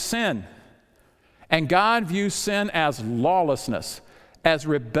views sin. And God views sin as lawlessness, as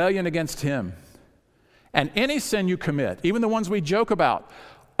rebellion against him. And any sin you commit, even the ones we joke about,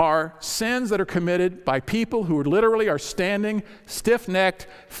 are sins that are committed by people who literally are standing stiff-necked,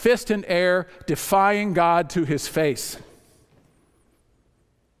 fist in air, defying God to his face.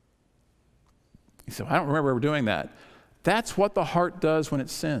 You say, I don't remember ever doing that. That's what the heart does when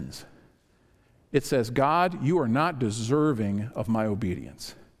it sins. It says, God, you are not deserving of my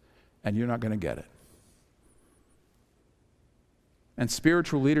obedience, and you're not going to get it. And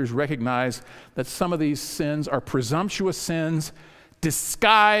spiritual leaders recognize that some of these sins are presumptuous sins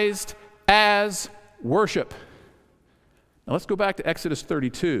disguised as worship. Now let's go back to Exodus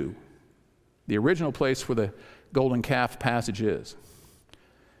 32, the original place where the golden calf passage is.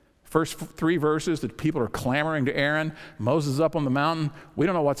 First 3 verses, the people are clamoring to Aaron. Moses is up on the mountain. We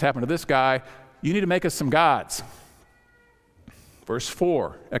don't know what's happened to this guy. You need to make us some gods. Verse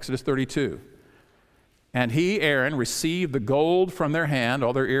 4, Exodus 32. And he, Aaron, received the gold from their hand,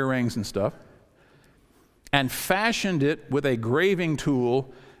 all their earrings and stuff, and fashioned it with a graving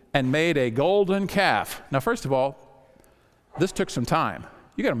tool and made a golden calf. Now, first of all, this took some time.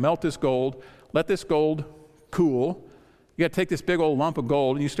 You got to melt this gold, let this gold cool. You got to take this big old lump of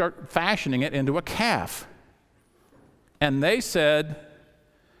gold and you start fashioning it into a calf. and they said,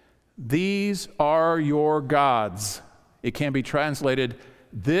 "These are your gods." It can be translated,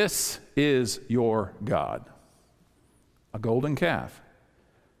 "This is your God." A golden calf.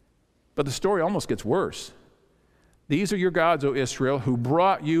 But the story almost gets worse. "These are your gods, O Israel, who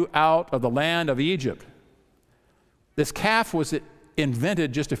brought you out of the land of Egypt." This calf was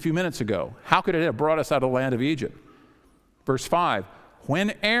invented just a few minutes ago. How could it have brought us out of the land of Egypt? Verse 5,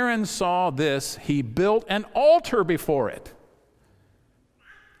 "When Aaron saw this, he built an altar before it.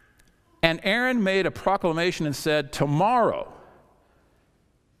 And Aaron made a proclamation and said, 'Tomorrow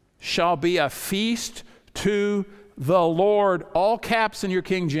shall be a feast to the Lord,'" all caps in your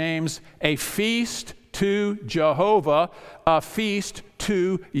King James, "a feast to Jehovah, a feast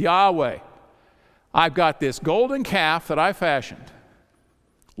to Yahweh. I've got this golden calf that I fashioned,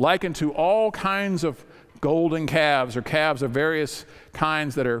 likened to all kinds of golden calves or calves of various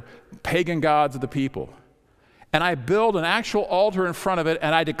kinds that are pagan gods of the people. And I build an actual altar in front of it,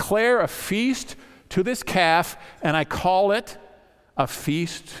 and I declare a feast to this calf, and I call it a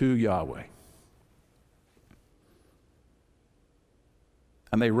feast to Yahweh."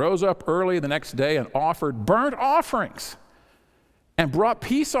 And they rose up early the next day and offered burnt offerings and brought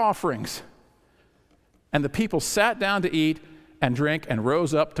peace offerings. And the people sat down to eat and drink and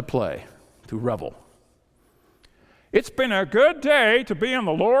rose up to play, to revel. "It's been a good day to be in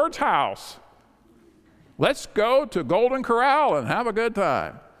the Lord's house. Let's go to Golden Corral and have a good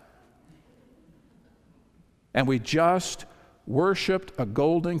time." And we just worshiped a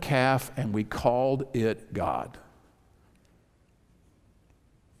golden calf and we called it God.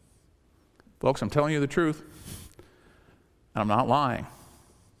 Folks, I'm telling you the truth, and I'm not lying.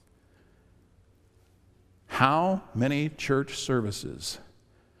 How many church services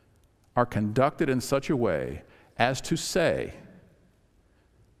are conducted in such a way as to say,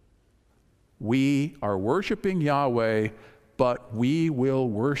 "We are worshiping Yahweh, but we will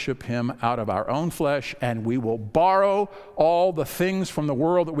worship him out of our own flesh, and we will borrow all the things from the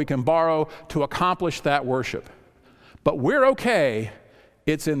world that we can borrow to accomplish that worship. But we're okay.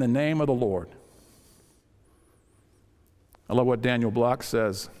 It's in the name of the Lord." I love what Daniel Block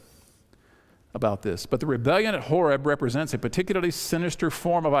says about this. "But the rebellion at Horeb represents a particularly sinister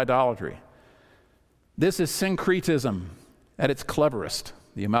form of idolatry. This is syncretism at its cleverest,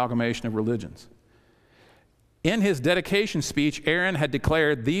 the amalgamation of religions. In his dedication speech, Aaron had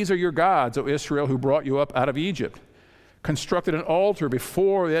declared, 'These are your gods, O Israel, who brought you up out of Egypt,' constructed an altar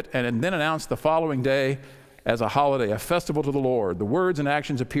before it, and then announced the following day as a holiday, a festival to the Lord. The words and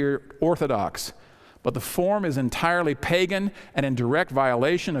actions appear orthodox, but the form is entirely pagan and in direct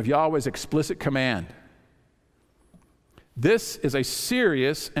violation of Yahweh's explicit command. This is a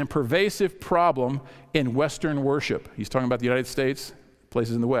serious and pervasive problem in Western worship." He's talking about the United States,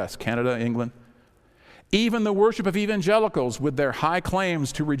 places in the West, Canada, England. "Even the worship of evangelicals with their high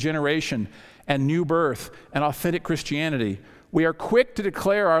claims to regeneration and new birth and authentic Christianity. We are quick to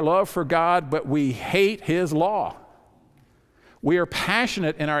declare our love for God, but we hate his law. We are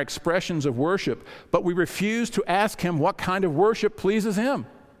passionate in our expressions of worship, but we refuse to ask him what kind of worship pleases him.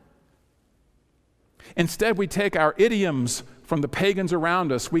 Instead, we take our idioms from the pagans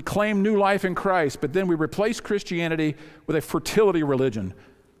around us. We claim new life in Christ, but then we replace Christianity with a fertility religion,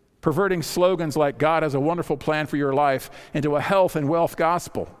 perverting slogans like 'God has a wonderful plan for your life' into a health and wealth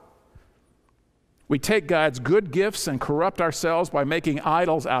gospel. We take God's good gifts and corrupt ourselves by making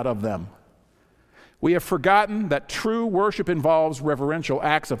idols out of them. We have forgotten that true worship involves reverential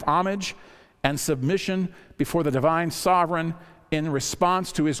acts of homage and submission before the divine sovereign in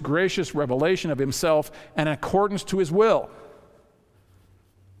response to his gracious revelation of himself and in accordance to his will."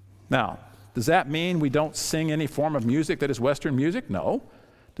 Now, does that mean we don't sing any form of music that is Western music? No.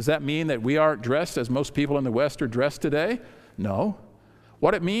 Does that mean that we aren't dressed as most people in the West are dressed today? No.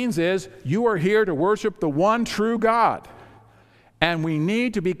 What it means is you are here to worship the one true God. And we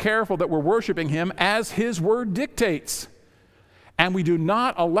need to be careful that we're worshiping him as his word dictates. And we do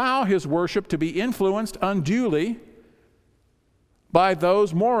not allow his worship to be influenced unduly by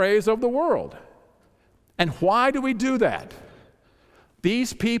those mores of the world. And why do we do that?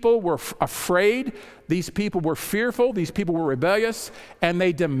 These people were afraid, these people were fearful, these people were rebellious, and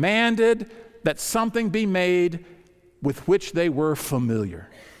they demanded that something be made with which they were familiar.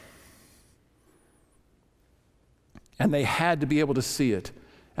 And they had to be able to see it,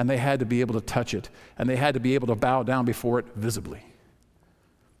 and they had to be able to touch it, and they had to be able to bow down before it visibly.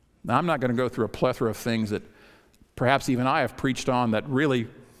 Now, I'm not going to go through a plethora of things that perhaps even I have preached on that really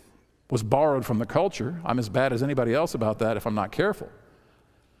was borrowed from the culture. I'm as bad as anybody else about that if I'm not careful.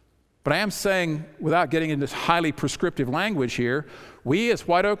 But I am saying, without getting into this highly prescriptive language here, we as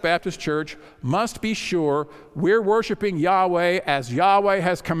White Oak Baptist Church must be sure we're worshiping Yahweh as Yahweh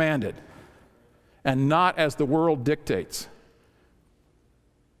has commanded and not as the world dictates.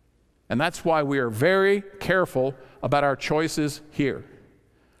 And that's why we are very careful about our choices here.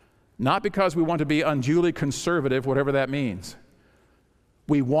 Not because we want to be unduly conservative, whatever that means.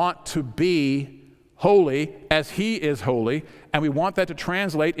 We want to be holy as He is holy, and we want that to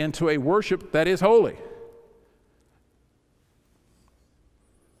translate into a worship that is holy.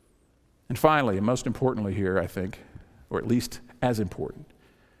 And finally, and most importantly here, I think, or at least as important,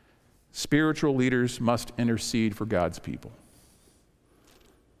 spiritual leaders must intercede for God's people.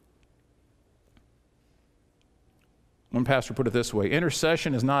 One pastor put it this way: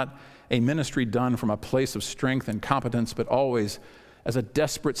 intercession is not a ministry done from a place of strength and competence, but always as a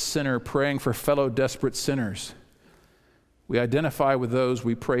desperate sinner praying for fellow desperate sinners. We identify with those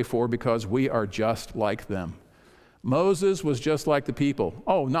we pray for because we are just like them. Moses was just like the people.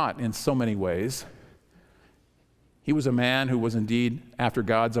 Oh, not in so many ways. He was a man who was indeed after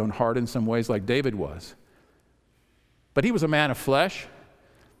God's own heart in some ways, like David was. But he was a man of flesh.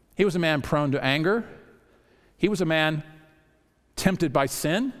 He was a man prone to anger. He was a man tempted by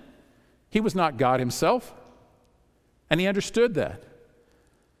sin. He was not God himself, and he understood that.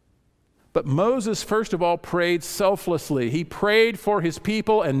 But Moses, first of all, prayed selflessly. He prayed for his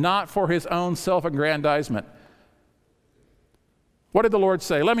people and not for his own self-aggrandizement. What did the Lord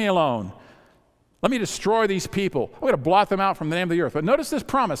say? Let me alone. Let me destroy these people. I'm going to blot them out from the name of the earth. But notice this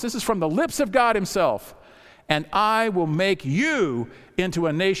promise. This is from the lips of God himself. And I will make you into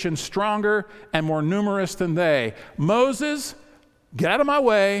a nation stronger and more numerous than they. Moses, get out of my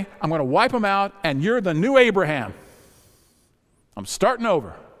way. I'm going to wipe them out, and you're the new Abraham. I'm starting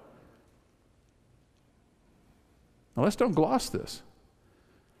over. Now, let's don't gloss this.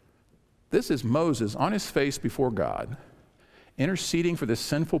 This is Moses on his face before God, interceding for this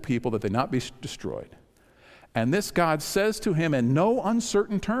sinful people that they not be destroyed. And this God says to him in no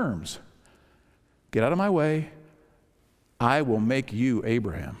uncertain terms, get out of my way. I will make you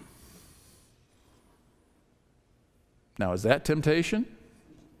Abraham. Now, is that temptation?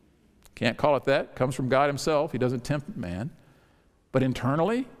 Can't call it that. It comes from God himself. He doesn't tempt man. But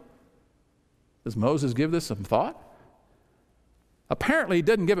internally, does Moses give this some thought? Apparently, he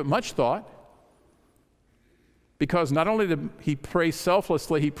didn't give it much thought, because not only did he pray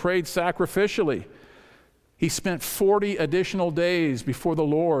selflessly, he prayed sacrificially. He spent 40 additional days before the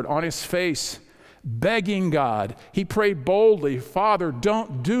Lord on his face, begging God. He prayed boldly, Father,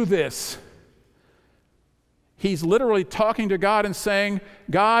 don't do this. He's literally talking to God and saying,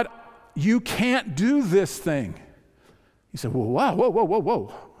 God, you can't do this thing. He said,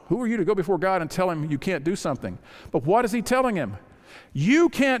 whoa. Who are you to go before God and tell him you can't do something? But what is he telling him? You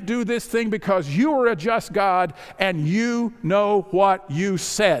can't do this thing because you are a just God and you know what you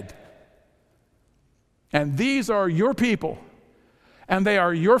said. And these are your people and they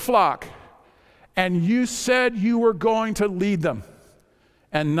are your flock. And you said you were going to lead them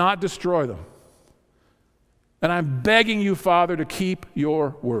and not destroy them. And I'm begging you, Father, to keep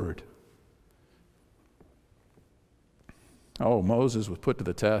your word. Oh, Moses was put to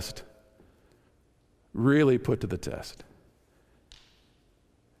the test. Really put to the test.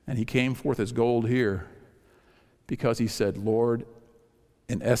 And he came forth as gold here because he said, Lord,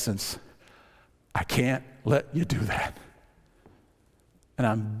 in essence, I can't let you do that. And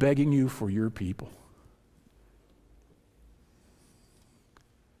I'm begging you for your people.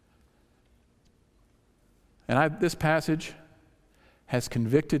 And this passage has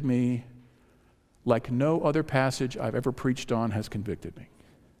convicted me like no other passage I've ever preached on has convicted me.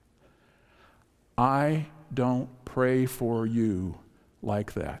 I don't pray for you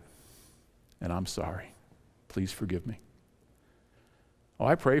like that. And I'm sorry. Please forgive me. Oh,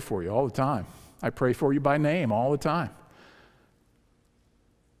 I pray for you all the time. I pray for you by name all the time.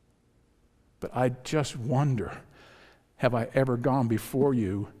 But I just wonder, have I ever gone before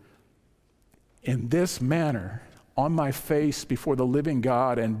you in this manner, on my face before the living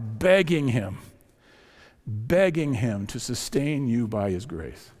God and begging him to sustain you by his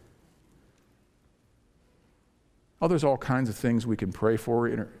grace? Oh, there's all kinds of things we can pray for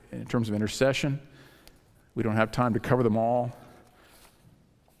in terms of intercession. We don't have time to cover them all.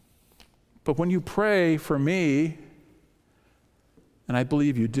 But when you pray for me, and I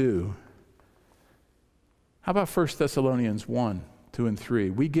believe you do, how about 1 Thessalonians 1, 2, and 3?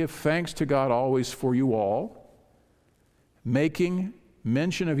 We give thanks to God always for you all, making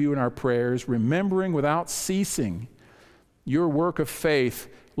mention of you in our prayers, remembering without ceasing your work of faith,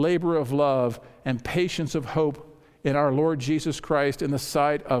 labor of love, and patience of hope in our Lord Jesus Christ in the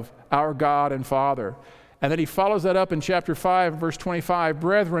sight of our God and Father. And then he follows that up in chapter 5, verse 25.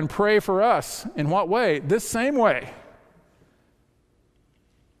 Brethren, pray for us. In what way? This same way.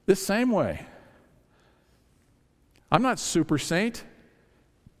 This same way. I'm not super saint.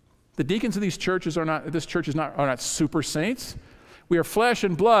 The deacons of these churches are not super saints. We are flesh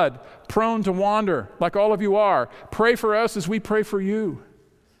and blood, prone to wander, like all of you are. Pray for us as we pray for you.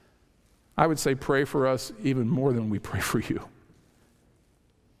 I would say pray for us even more than we pray for you.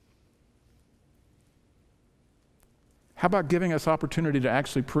 How about giving us opportunity to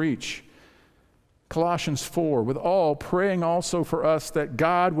actually preach? Colossians 4, with all praying also for us that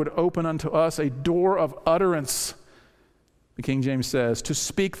God would open unto us a door of utterance, the King James says, to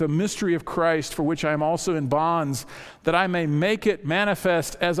speak the mystery of Christ, for which I am also in bonds, that I may make it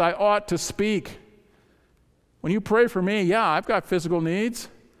manifest as I ought to speak. When you pray for me, yeah, I've got physical needs.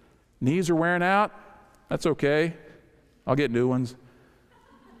 Knees are wearing out. That's okay. I'll get new ones.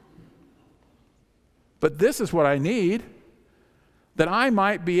 But this is what I need, that I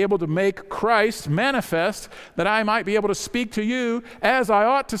might be able to make Christ manifest, that I might be able to speak to you as I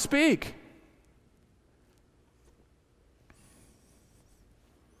ought to speak.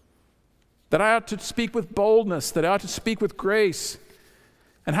 That I ought to speak with boldness, that I ought to speak with grace.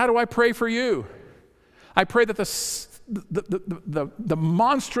 And how do I pray for you? I pray that the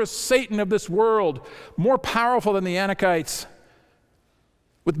monstrous Satan of this world, more powerful than the Anakites,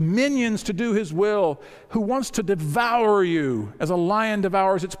 with minions to do his will, who wants to devour you as a lion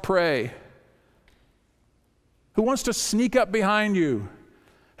devours its prey, who wants to sneak up behind you,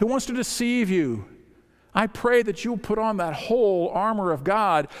 who wants to deceive you. I pray that you'll put on that whole armor of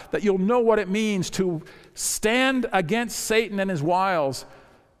God, that you'll know what it means to stand against Satan and his wiles,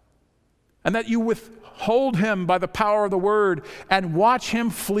 and that you withhold him by the power of the word and watch him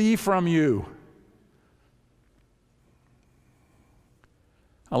flee from you.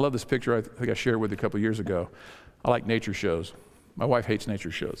 I love this picture I think I shared with you a couple years ago. I like nature shows. My wife hates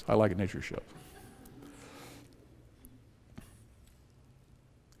nature shows. I like nature shows.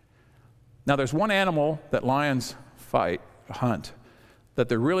 Now, there's one animal that lions hunt, that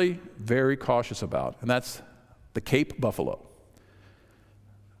they're really very cautious about, and that's the Cape buffalo.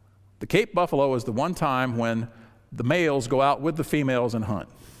 The Cape buffalo is the one time when the males go out with the females and hunt,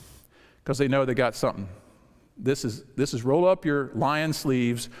 because they know they got something. This is roll up your lion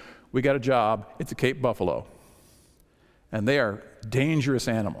sleeves. We got a job. It's a Cape buffalo. And they are dangerous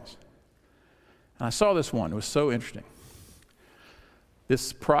animals. And I saw this one. It was so interesting.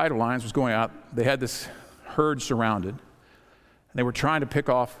 This pride of lions was going out. They had this herd surrounded. And they were trying to pick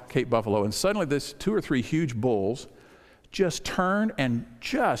off Cape buffalo. And suddenly this 2 or 3 huge bulls just turned and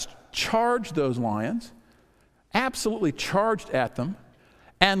just charged those lions, absolutely charged at them.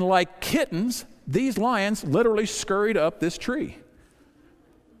 And like kittens, these lions literally scurried up this tree.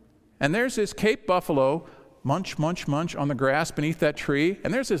 And there's this Cape buffalo, munch, munch, munch on the grass beneath that tree.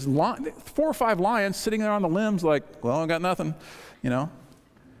 And there's this 4 or 5 lions sitting there on the limbs like, well, I got nothing, you know.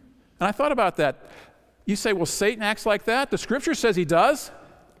 And I thought about that. You say, well, Satan acts like that? The Scripture says he does.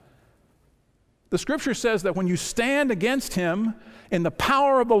 The Scripture says that when you stand against him in the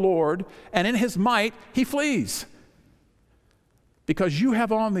power of the Lord and in his might, he flees. Because you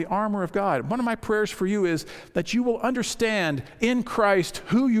have on the armor of God. One of my prayers for you is that you will understand in Christ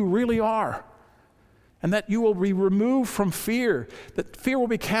who you really are. And that you will be removed from fear, that fear will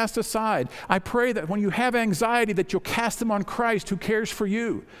be cast aside. I pray that when you have anxiety, that you'll cast them on Christ who cares for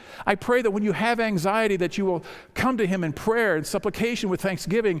you. I pray that when you have anxiety, that you will come to him in prayer and supplication with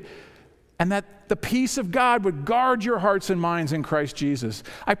thanksgiving, and that the peace of God would guard your hearts and minds in Christ Jesus.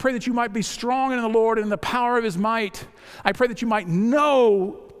 I pray that you might be strong in the Lord and in the power of his might. I pray that you might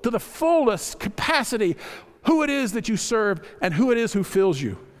know to the fullest capacity who it is that you serve and who it is who fills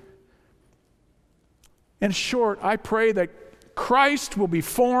you. In short, I pray that Christ will be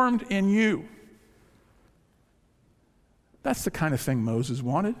formed in you. That's the kind of thing Moses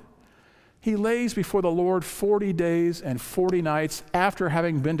wanted. He lays before the Lord 40 days and 40 nights after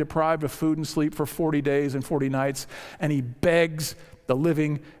having been deprived of food and sleep for 40 days and 40 nights, and he begs the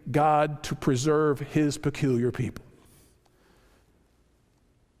living God to preserve his peculiar people.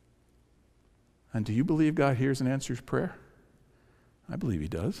 And do you believe God hears and answers prayer? I believe he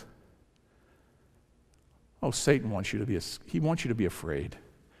does. Oh, Satan wants you to be afraid.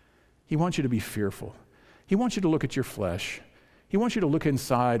 He wants you to be fearful. He wants you to look at your flesh. He wants you to look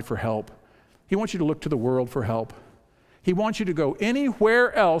inside for help. He wants you to look to the world for help. He wants you to go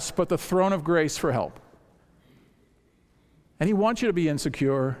anywhere else but the throne of grace for help. And he wants you to be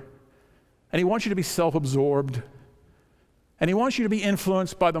insecure. And he wants you to be self-absorbed. And he wants you to be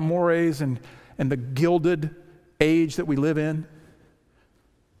influenced by the mores and the gilded age that we live in.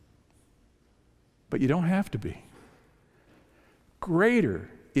 But you don't have to be. Greater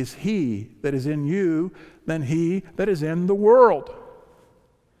is he that is in you than he that is in the world.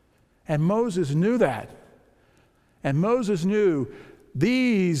 And Moses knew that. And Moses knew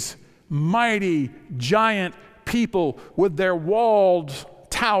these mighty, giant people with their walled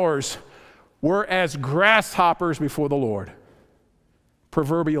towers were as grasshoppers before the Lord.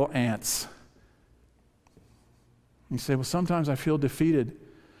 Proverbial ants. You say, well, sometimes I feel defeated.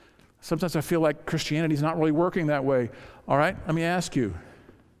 Sometimes I feel like Christianity is not really working that way. All right, let me ask you.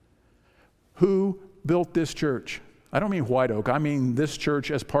 Who built this church? I don't mean White Oak. I mean this church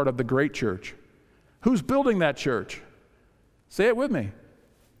as part of the great church. Who's building that church? Say it with me.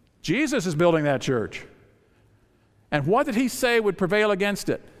 Jesus is building that church. And what did he say would prevail against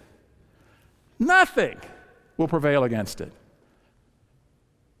it? Nothing will prevail against it.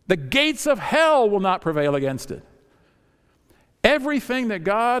 The gates of hell will not prevail against it. Everything that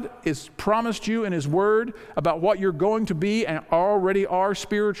God has promised you in his word about what you're going to be and already are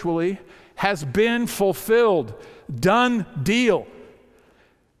spiritually has been fulfilled. Done deal.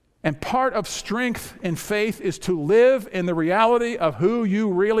 And part of strength in faith is to live in the reality of who you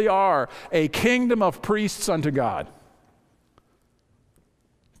really are, a kingdom of priests unto God.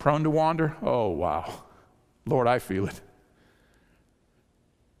 Prone to wander? Oh, wow. Lord, I feel it.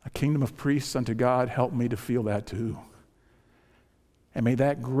 A kingdom of priests unto God, help me to feel that too. And may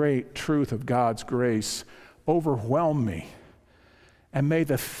that great truth of God's grace overwhelm me. And may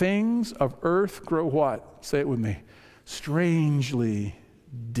the things of earth grow what? Say it with me. Strangely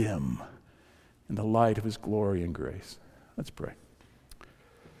dim in the light of his glory and grace. Let's pray.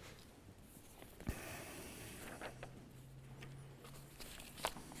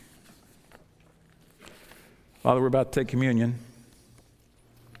 Father, we're about to take communion.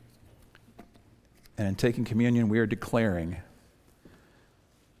 And in taking communion, we are declaring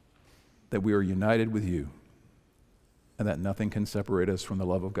that we are united with you and that nothing can separate us from the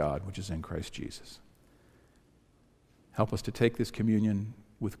love of God, which is in Christ Jesus. Help us to take this communion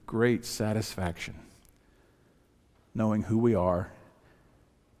with great satisfaction, knowing who we are,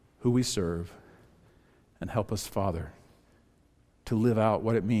 who we serve, and help us, Father, to live out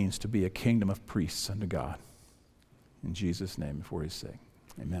what it means to be a kingdom of priests unto God. In Jesus' name, for his sake,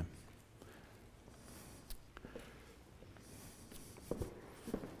 amen.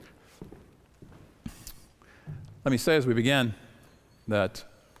 Let me say as we begin that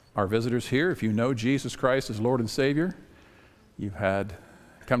our visitors here, if you know Jesus Christ as Lord and Savior, you've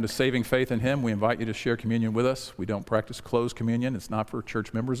come to saving faith in him, we invite you to share communion with us. We don't practice closed communion. It's not for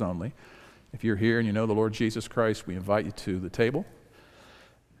church members only. If you're here and you know the Lord Jesus Christ, we invite you to the table.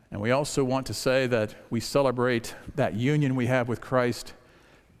 And we also want to say that we celebrate that union we have with Christ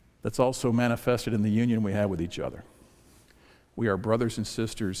that's also manifested in the union we have with each other. We are brothers and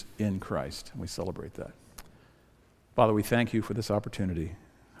sisters in Christ, and we celebrate that. Father, we thank you for this opportunity.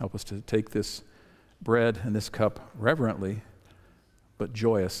 Help us to take this bread and this cup reverently, but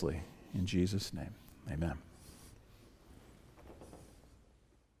joyously. In Jesus' name, amen.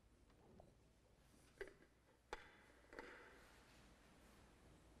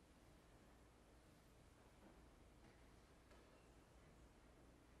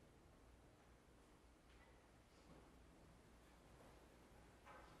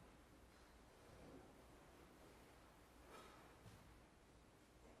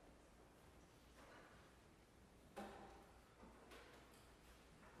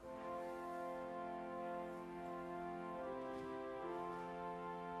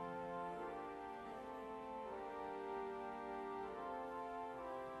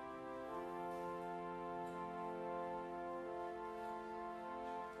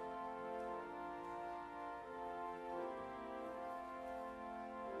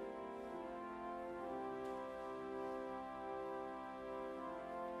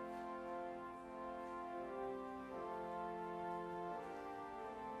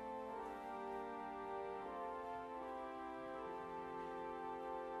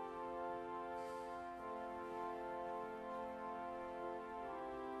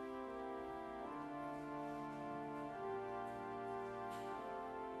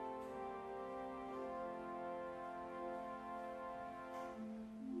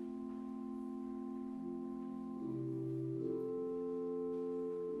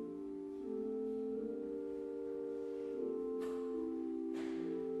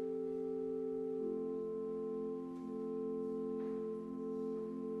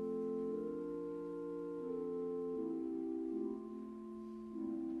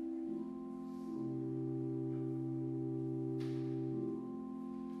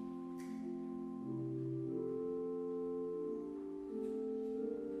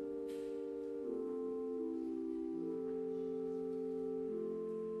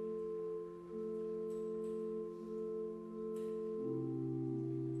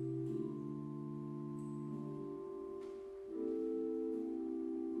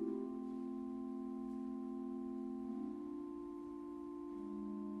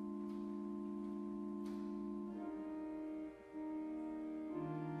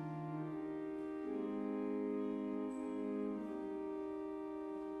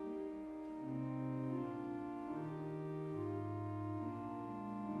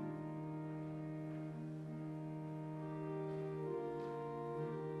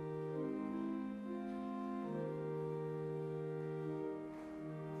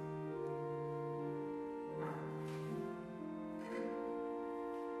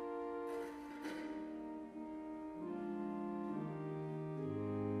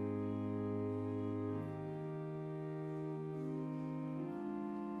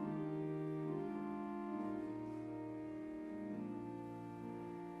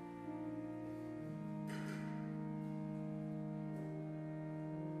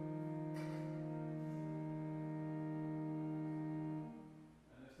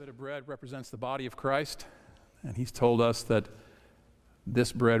 bit of bread represents the body of Christ, and he's told us that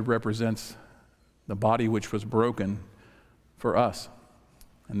this bread represents the body which was broken for us,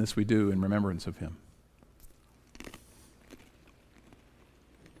 and this we do in remembrance of him.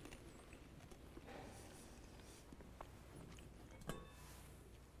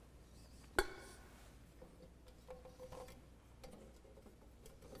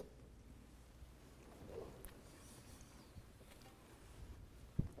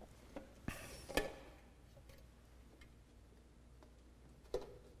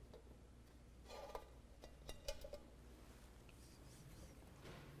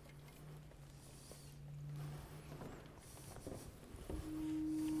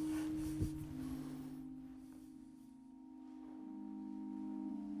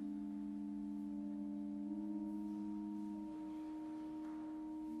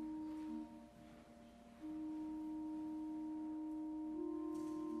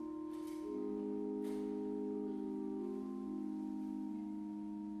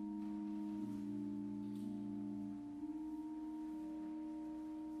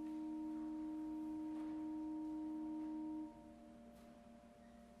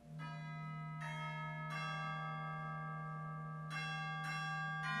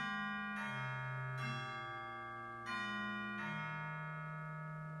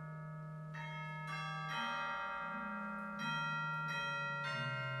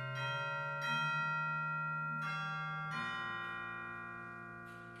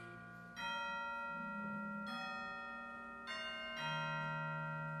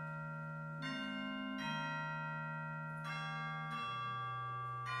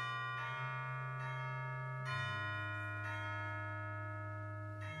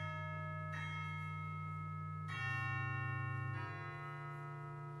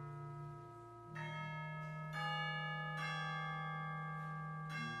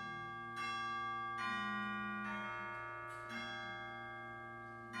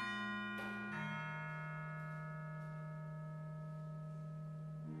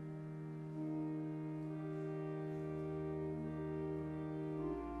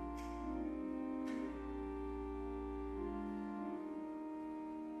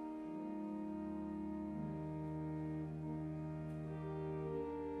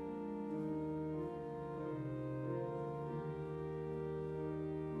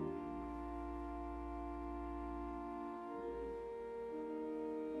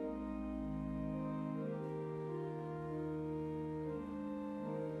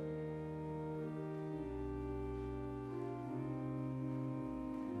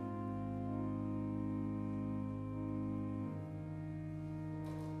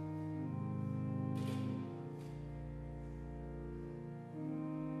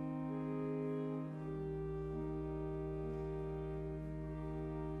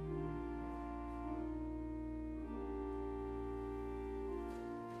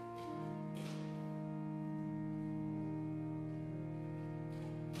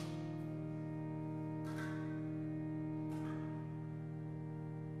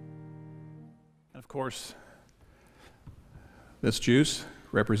 Of course, this juice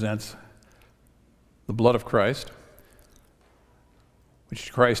represents the blood of Christ,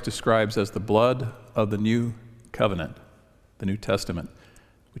 which Christ describes as the blood of the new covenant, the New Testament,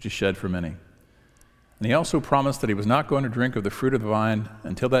 which is shed for many. And he also promised that he was not going to drink of the fruit of the vine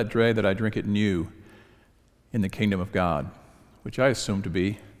until that day that I drink it new in the kingdom of God, which I assume to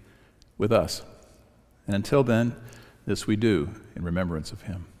be with us. And until then, this we do in remembrance of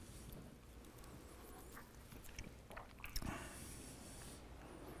him.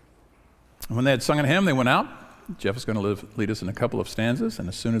 And when they had sung a hymn, they went out. Jeff is going to lead us in a couple of stanzas, and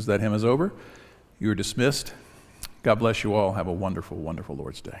as soon as that hymn is over, you are dismissed. God bless you all. Have a wonderful, wonderful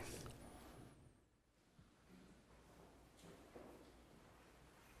Lord's Day.